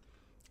goes for it.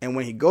 And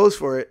when he goes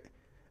for it,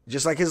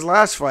 just like his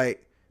last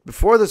fight,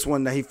 before this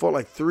one that he fought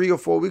like 3 or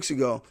 4 weeks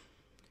ago,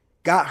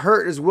 got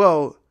hurt as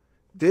well,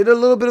 did a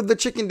little bit of the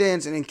chicken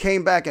dance, and then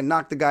came back and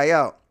knocked the guy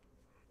out.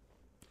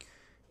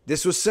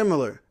 This was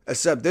similar,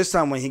 except this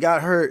time when he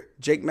got hurt,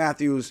 Jake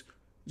Matthews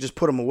just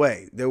put him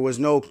away. There was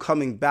no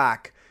coming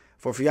back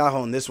for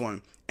Fialho in this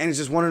one. And it's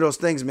just one of those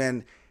things,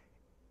 man.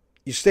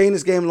 You stay in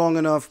this game long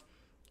enough,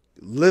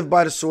 live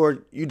by the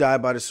sword, you die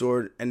by the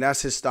sword, and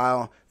that's his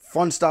style.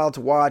 Fun style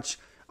to watch.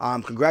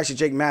 Congrats to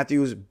Jake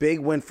Matthews. Big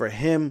win for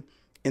him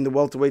in the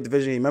welterweight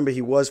division. Remember,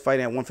 he was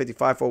fighting at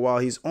 155 for a while.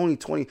 He's only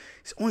 20.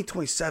 He's only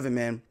 27,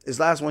 man. His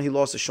last one, he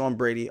lost to Sean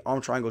Brady, arm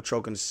triangle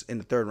choke in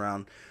the third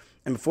round.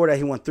 And before that,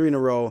 he won 3 in a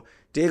row.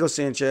 Diego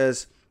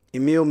Sanchez,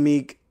 Emil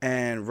Meek,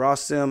 and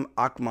Rasim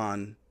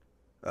Akman.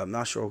 I'm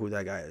not sure who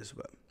that guy is,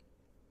 but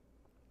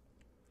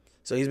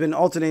so he's been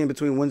alternating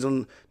between wins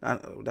and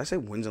did I say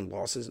wins and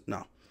losses?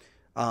 No,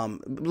 a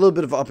little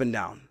bit of up and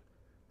down.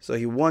 So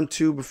he won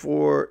 2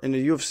 before in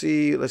the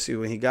UFC. Let's see,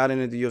 when he got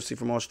into the UFC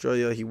from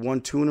Australia, he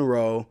won 2 in a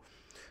row,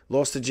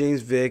 lost to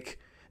James Vick.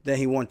 Then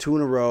he won 2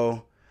 in a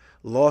row,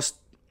 lost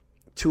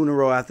 2 in a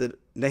row after.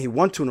 Then he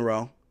won 2 in a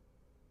row.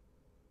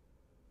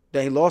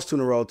 Then he lost 2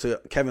 in a row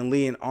to Kevin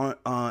Lee and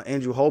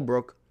Andrew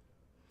Holbrook.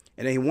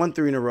 And then he won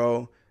 3 in a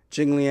row.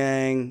 Jing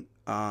Liang,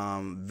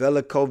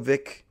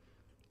 Velikovic,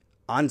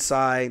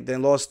 Ansai.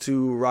 Then lost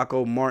to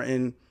Rocco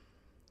Martin.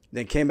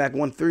 Then came back,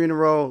 won 3 in a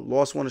row.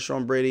 Lost 1 to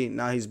Sean Brady.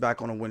 Now he's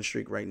back on a win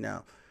streak right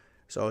now.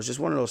 So it's just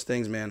one of those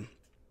things, man.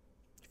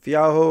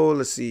 Fialho,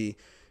 let's see.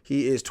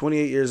 He is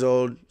 28 years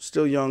old.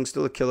 Still young,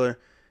 still a killer.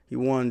 He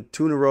won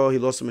 2 in a row. He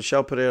lost to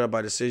Michel Pereira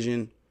by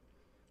decision.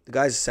 The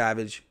guy's a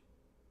savage.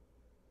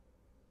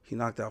 He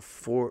knocked out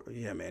 4.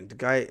 Yeah, man. The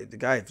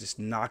guy just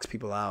knocks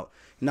people out.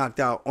 He knocked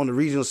out on the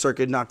regional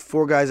circuit, knocked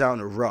 4 guys out in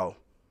a row.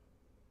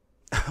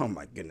 Oh,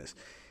 my goodness.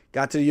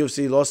 Got to the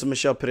UFC, lost to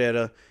Michel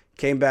Pereira,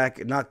 came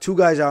back, knocked 2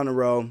 guys out in a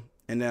row,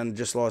 and then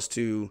just lost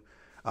to,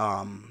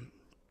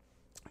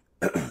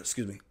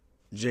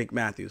 Jake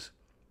Matthews.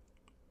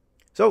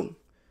 So,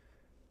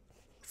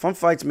 fun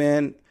fights,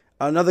 man.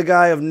 Another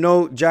guy of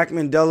note, Jack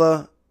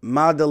Mandela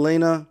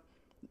Magdalena,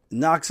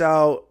 knocks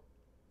out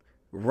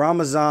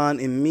Ramazan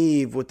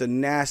Emeev with a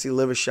nasty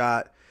liver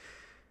shot.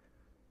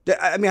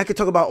 I mean, I could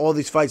talk about all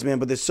these fights, man,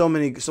 but there's so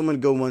many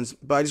good ones.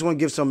 But I just want to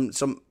give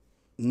some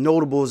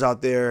notables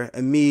out there.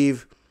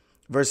 Amiv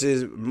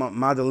versus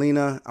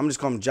Madalena. I'm just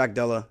calling him Jack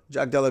Della.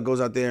 Jack Della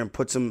goes out there and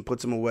puts him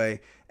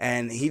away.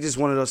 And he just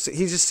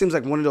seems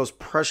like one of those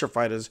pressure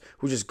fighters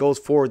who just goes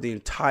forward the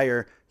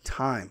entire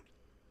time.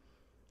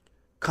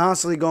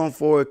 Constantly going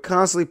forward,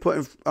 constantly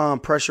putting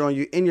pressure on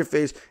you, in your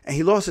face. And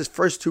he lost his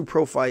first 2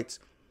 pro fights.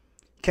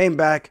 Came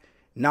back,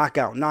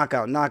 knockout.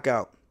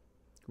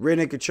 Rear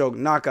naked choke,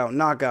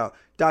 knockout.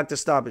 Doctor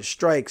stoppage,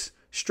 strikes,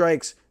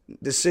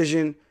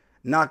 decision,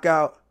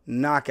 knockout.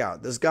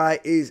 This guy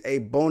is a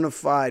bona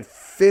fide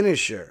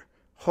finisher.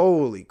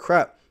 Holy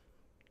crap.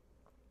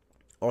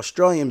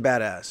 Australian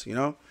badass, you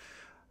know?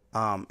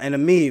 And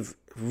Amiv,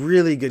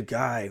 really good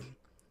guy.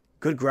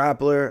 Good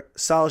grappler,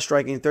 solid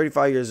striking,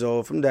 35 years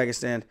old, from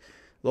Dagestan.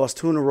 Lost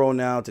 2 in a row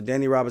now to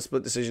Danny Roberts,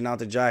 split decision out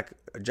to Jack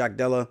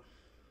Della.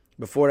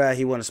 Before that,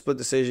 he won a split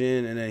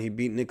decision, and then he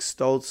beat Nick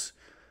Stoltz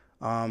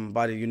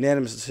by the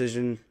unanimous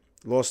decision.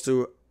 Lost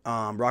to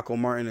Rocco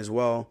Martin as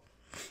well.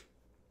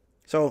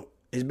 So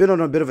he's been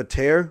on a bit of a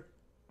tear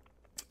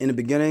in the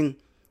beginning.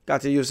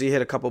 Got to the UFC,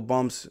 hit a couple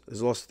bumps.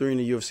 He's lost 3 in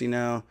the UFC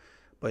now.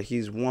 But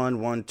he's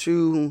won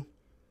 2,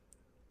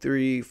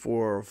 3,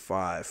 4,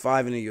 5.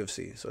 5 in the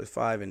UFC. So he's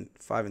 5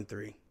 and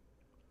 3.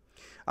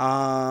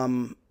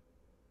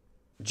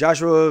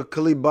 Joshua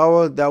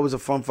Kalibawa, that was a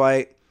fun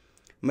fight.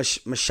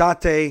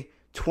 Machete,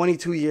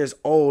 22 years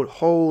old.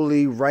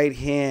 Holy right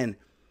hand.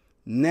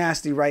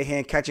 Nasty right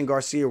hand. Catching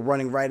Garcia,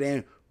 running right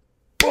in.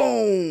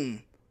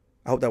 Boom.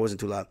 I hope that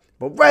wasn't too loud.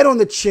 But right on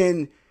the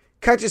chin.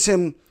 Catches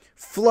him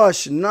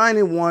flush.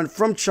 9-1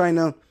 from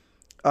China.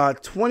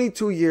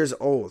 22 years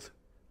old.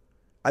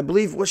 I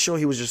believe what show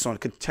he was just on?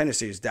 Contender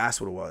Series.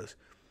 That's what it was.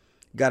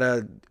 Got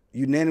a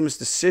unanimous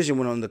decision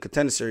when on the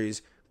Contender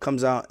Series.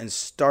 Comes out and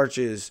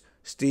starches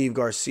Steve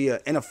Garcia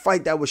in a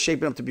fight that was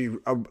shaping up to be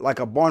like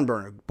a barn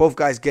burner. Both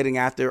guys getting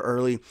after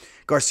early.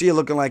 Garcia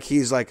looking like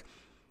he's like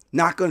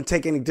not going to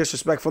take any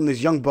disrespect from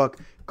this young buck.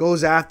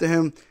 Goes after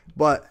him,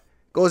 but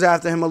goes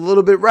after him a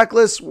little bit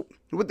reckless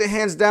with the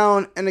hands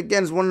down. And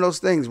again, it's one of those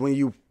things when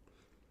you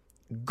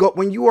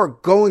are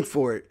going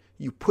for it,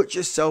 you put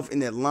yourself in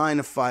that line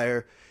of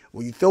fire.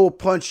 When you throw a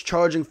punch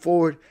charging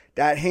forward,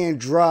 that hand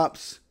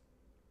drops.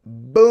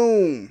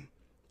 Boom.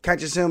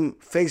 Catches him,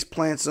 face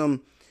plants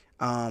him.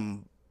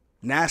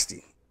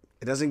 Nasty.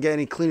 It doesn't get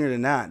any cleaner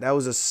than that. That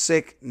was a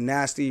sick,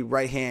 nasty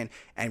right hand.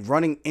 And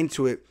running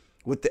into it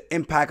with the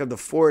impact of the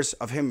force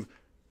of him,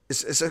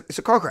 it's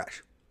a car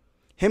crash.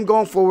 Him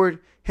going forward,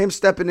 him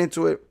stepping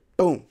into it,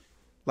 boom.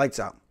 Lights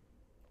out.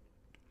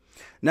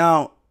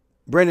 Now,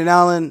 Brendan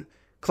Allen,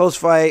 close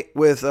fight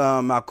with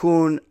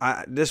Malkoun.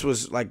 This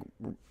was like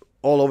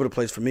all over the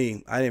place for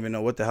me. I didn't even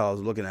know what the hell I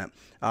was looking at.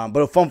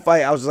 But a fun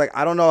fight. I was just like,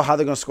 I don't know how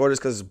they're going to score this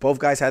because both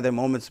guys had their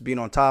moments being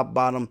on top,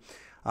 bottom.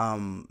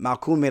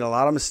 Malkoun made a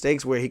lot of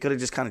mistakes where he could have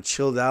just kind of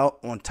chilled out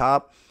on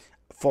top,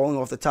 falling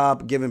off the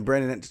top, giving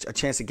Brendan a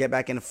chance to get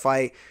back in the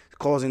fight,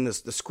 causing the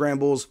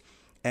scrambles.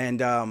 And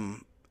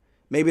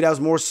maybe that was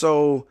more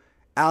so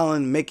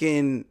Allen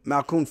making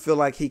Malkoun feel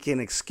like he can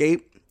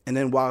escape. And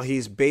then while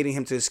he's baiting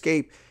him to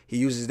escape, he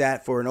uses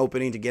that for an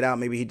opening to get out.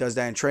 Maybe he does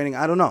that in training.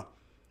 I don't know.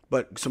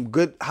 But some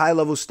good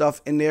high-level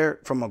stuff in there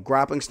from a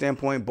grappling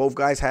standpoint. Both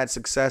guys had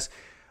success.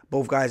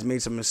 Both guys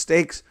made some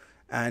mistakes.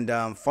 And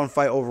fun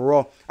fight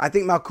overall. I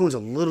think Malkoun's a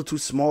little too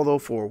small, though,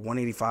 for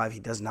 185.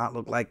 He does not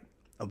look like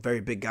a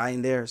very big guy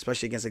in there,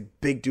 especially against a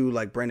big dude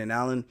like Brendan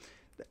Allen.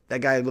 That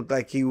guy looked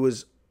like he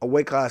was a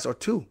weight class or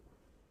 2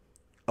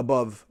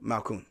 above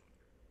Malkoun.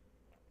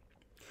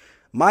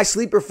 My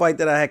sleeper fight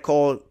that I had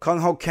called Kung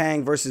Ho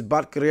Kang versus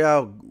Bat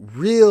Kriel.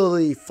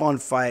 Really fun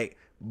fight.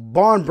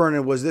 Barn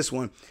burner was this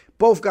one.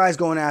 Both guys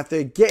going after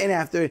it, getting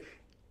into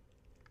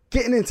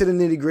the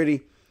nitty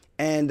gritty.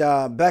 And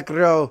Bat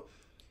Kriel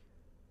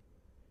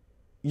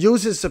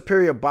uses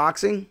superior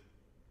boxing,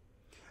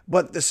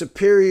 but the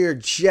superior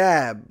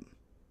jab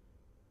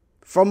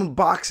from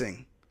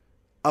boxing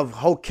of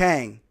Ho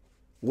Kang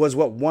was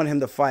what won him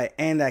the fight,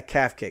 and that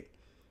calf kick.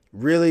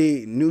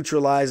 Really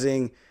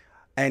neutralizing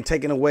and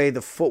taking away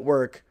the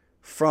footwork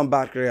from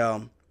Bat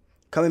Kriel.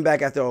 Coming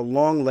back after a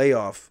long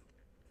layoff.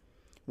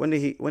 When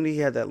did he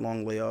have that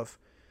long layoff?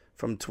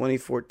 From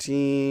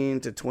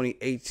 2014 to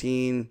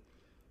 2018,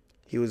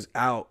 he was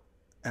out.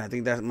 And I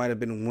think that might have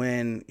been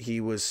when he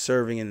was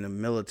serving in the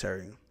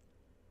military.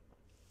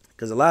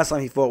 Because the last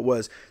time he fought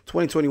was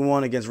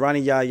 2021 against Ronnie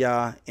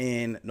Yahya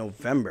in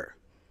November.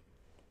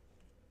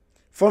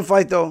 Fun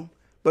fight, though.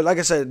 But like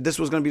I said, this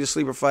was going to be the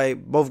sleeper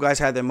fight. Both guys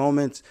had their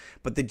moments.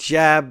 But the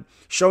jab,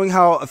 showing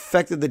how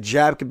effective the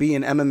jab could be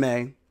in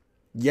MMA,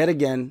 yet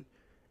again,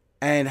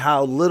 and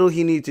how little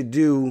he needed to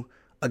do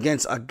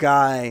against a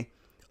guy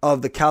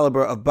of the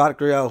caliber of Bat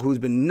Kriel, who's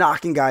been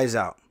knocking guys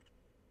out.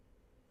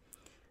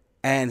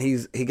 And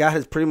he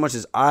got pretty much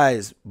his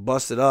eyes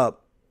busted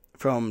up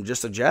from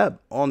just a jab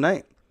all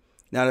night.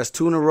 Now that's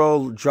 2 in a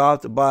row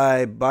dropped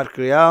by Bat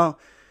Kriel,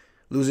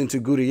 losing to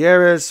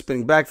Gutierrez,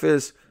 spinning back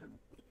fist.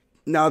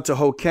 Now to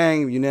Ho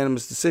Kang,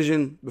 unanimous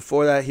decision.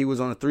 Before that, he was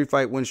on a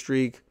 3-fight win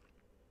streak.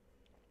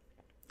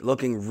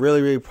 looking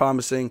really, really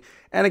promising.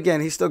 And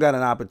again, he's still got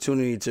an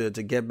opportunity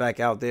to get back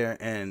out there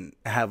and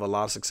have a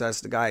lot of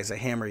success. The guy is a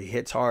hammer. He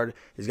hits hard.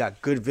 He's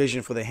got good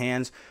vision for the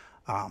hands.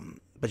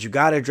 But you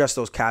got to address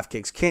those calf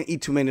kicks. Can't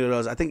eat too many of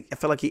those. I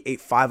felt like he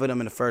ate 5 of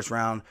them in the first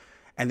round.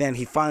 And then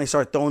he finally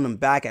started throwing them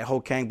back at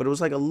Hokang. But it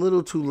was like a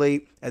little too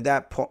late at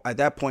that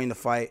point in the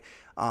fight.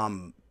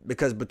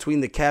 Because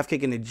between the calf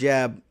kick and the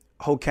jab,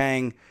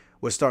 Hokang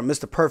was starting,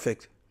 Mr.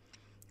 Perfect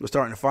was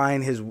starting to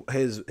find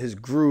his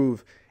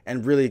groove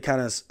and really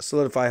kind of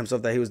solidify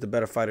himself that he was the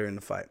better fighter in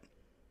the fight.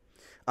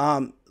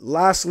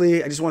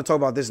 Lastly, I just want to talk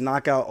about this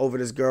knockout over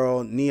this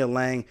girl, Nia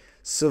Lang.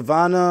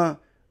 Savannah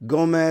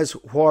Gomez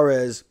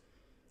Juarez,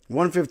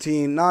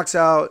 115, knocks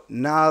out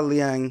Na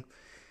Liang.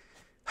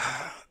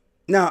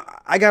 Now,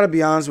 I got to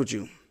be honest with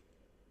you.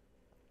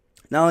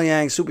 Na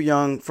Liang, super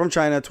young, from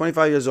China,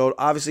 25 years old.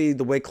 Obviously,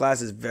 the weight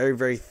class is very,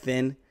 very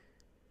thin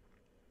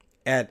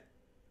at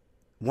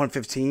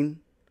 115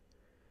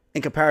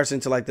 in comparison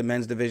to like the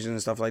men's division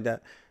and stuff like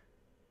that.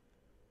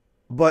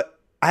 But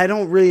I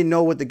don't really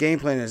know what the game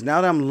plan is.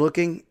 Now that I'm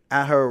looking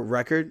at her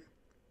record,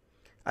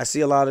 I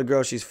see a lot of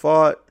girls she's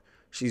fought.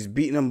 She's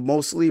beaten them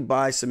mostly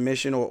by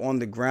submission or on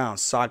the ground.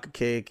 Soccer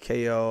kick,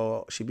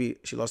 KO.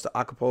 She lost to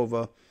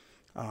Akapova.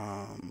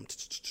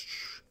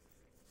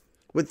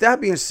 With that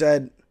being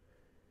said,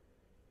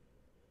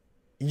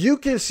 you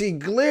can see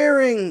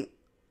glaring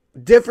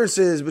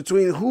differences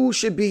between who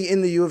should be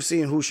in the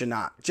UFC and who should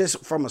not,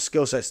 just from a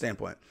skill set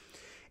standpoint.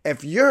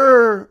 If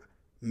your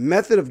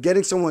method of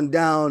getting someone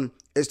down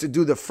is to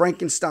do the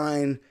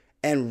Frankenstein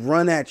and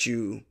run at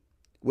you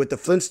with the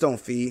Flintstone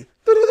feet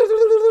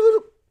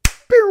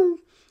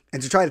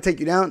and to try to take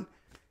you down,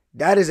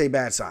 that is a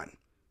bad sign.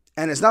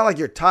 And it's not like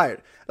you're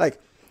tired.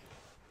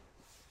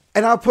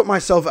 And I'll put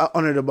myself out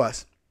under the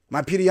bus.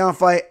 My Peter Yan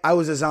fight, I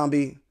was a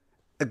zombie,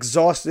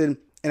 exhausted.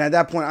 And at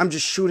that point, I'm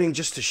just shooting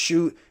just to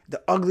shoot.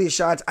 The ugliest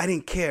shots, I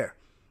didn't care.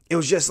 It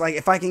was just like,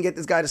 if I can get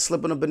this guy to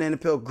slip on a banana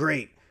peel,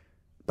 great.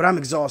 But I'm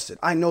exhausted.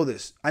 I know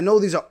this. I know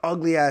these are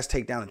ugly-ass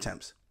takedown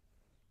attempts.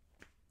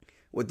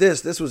 With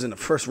this was in the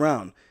first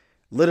round.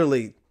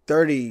 Literally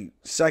 30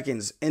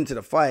 seconds into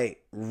the fight,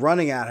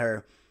 running at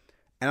her.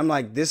 And I'm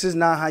like, this is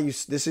not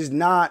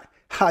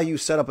how you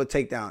set up a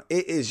takedown.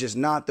 It is just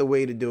not the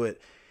way to do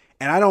it.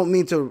 And I don't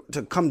mean to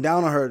come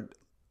down on her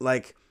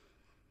like,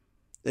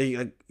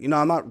 I'm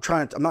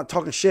not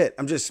talking shit.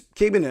 I'm just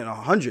keeping it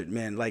 100,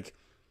 man. Like,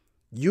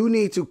 you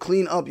need to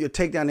clean up your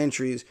takedown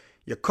entries.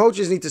 Your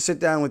coaches need to sit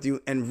down with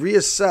you and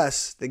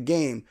reassess the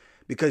game,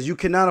 because you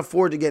cannot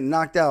afford to get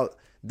knocked out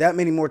that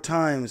many more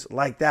times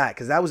like that,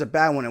 because that was a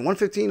bad one. And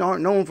 115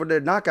 aren't known for their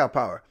knockout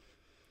power.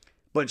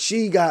 But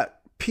she got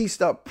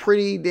pieced up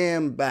pretty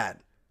damn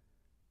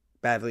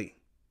badly.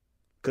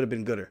 Could have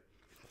been gooder.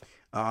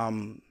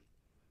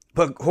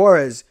 But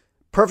Juarez,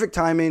 perfect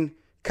timing,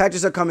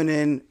 catches her coming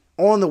in,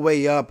 on the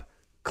way up,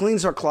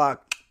 cleans her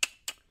clock,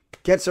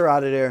 gets her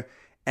out of there.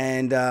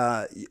 And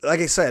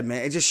like I said,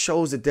 man, it just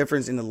shows the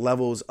difference in the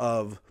levels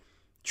of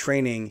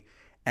training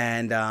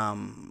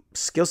and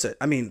skill set.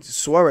 I mean,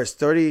 Juarez,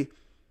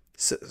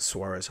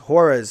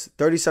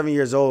 37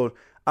 years old.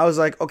 I was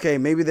like, okay,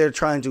 maybe they're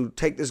trying to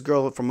take this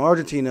girl from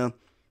Argentina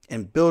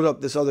and build up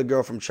this other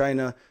girl from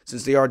China,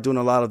 since they are doing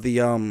a lot of the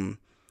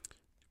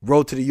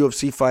road to the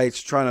UFC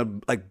fights, trying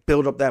to like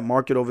build up that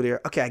market over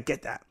there. Okay, I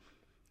get that.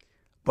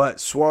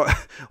 But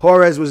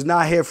Juarez was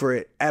not here for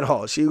it at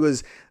all. She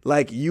was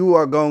like, you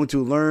are going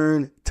to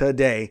learn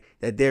today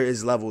that there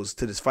is levels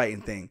to this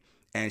fighting thing.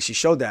 And she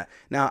showed that.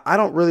 Now, I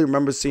don't really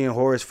remember seeing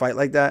Juarez fight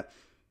like that.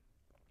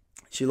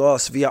 She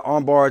lost via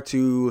armbar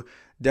to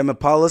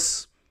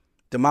Demopoulos,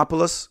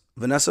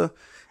 Vanessa.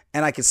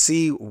 And I could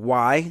see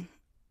why,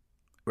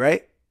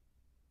 right?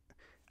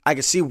 I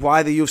could see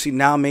why the UFC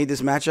now made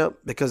this matchup,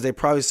 because they're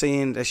probably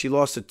saying that she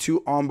lost to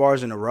 2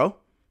 armbars in a row,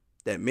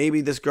 that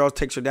maybe this girl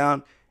takes her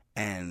down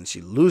and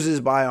she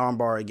loses by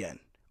armbar again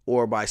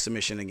or by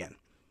submission again.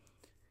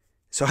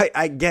 So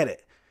I get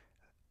it.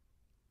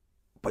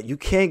 But you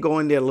can't go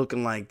in there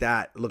looking like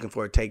that, looking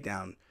for a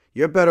takedown.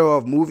 You're better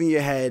off moving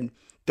your head,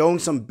 throwing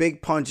some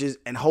big punches,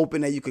 and hoping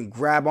that you can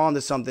grab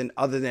onto something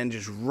other than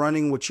just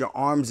running with your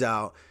arms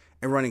out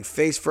and running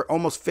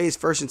almost face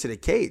first into the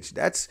cage.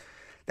 That's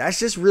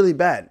just really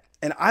bad.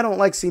 And I don't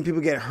like seeing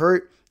people get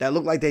hurt that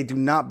look like they do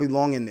not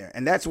belong in there.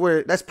 And that's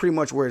pretty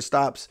much where it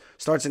starts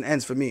and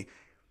ends for me.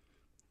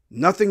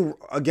 Nothing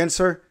against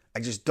her. I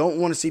just don't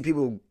want to see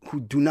people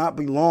who do not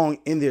belong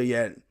in there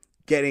yet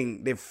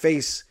getting their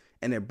face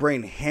and their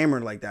brain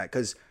hammered like that,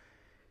 because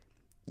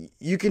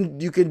you can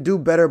do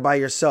better by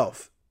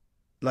yourself.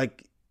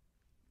 Like,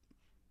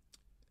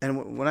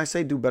 and when I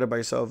say do better by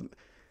yourself,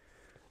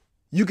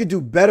 you could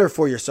do better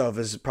for yourself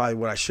is probably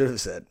what I should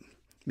have said,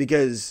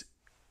 because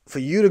for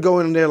you to go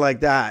in there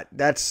like that,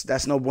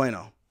 that's no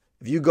bueno.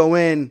 If you go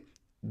in,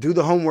 do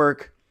the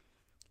homework,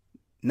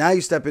 now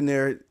you step in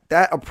there.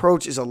 That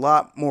approach is a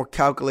lot more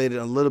calculated,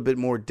 a little bit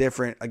more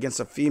different against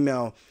a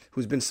female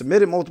who's been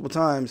submitted multiple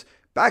times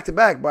back to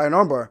back by an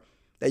armbar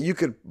that you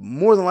could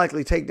more than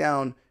likely take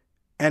down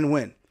and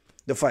win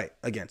the fight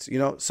against,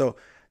 So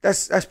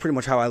that's pretty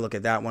much how I look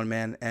at that one,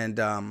 man. And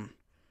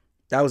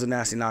that was a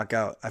nasty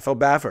knockout. I felt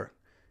bad for her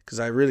because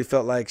I really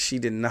felt like she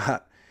did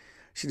not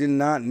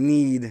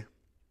need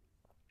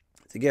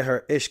to get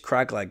her ish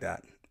cracked like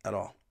that at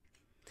all.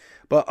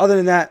 But other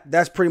than that,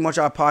 that's pretty much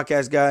our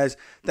podcast, guys.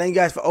 Thank you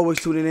guys for always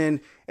tuning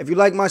in. If you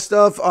like my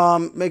stuff,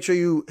 make sure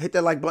you hit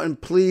that like button,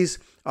 please.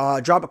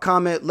 Drop a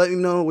comment. Let me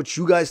know what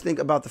you guys think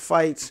about the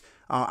fights.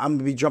 I'm going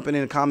to be jumping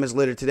in the comments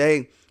later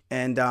today.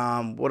 And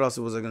what else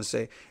was I going to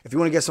say? If you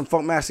want to get some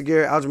Funkmaster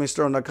gear,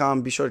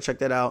 aljamainstore.com, be sure to check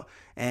that out.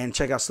 And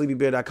check out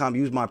sleepybear.com.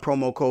 Use my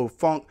promo code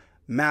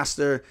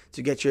FUNKMASTER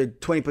to get your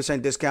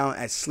 20% discount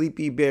at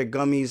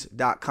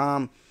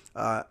sleepybeargummies.com.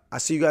 I'll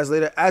see you guys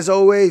later. As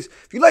always,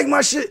 if you like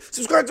my shit,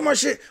 subscribe to my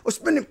shit or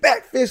spin it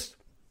back fist,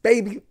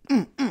 baby.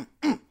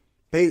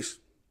 Peace.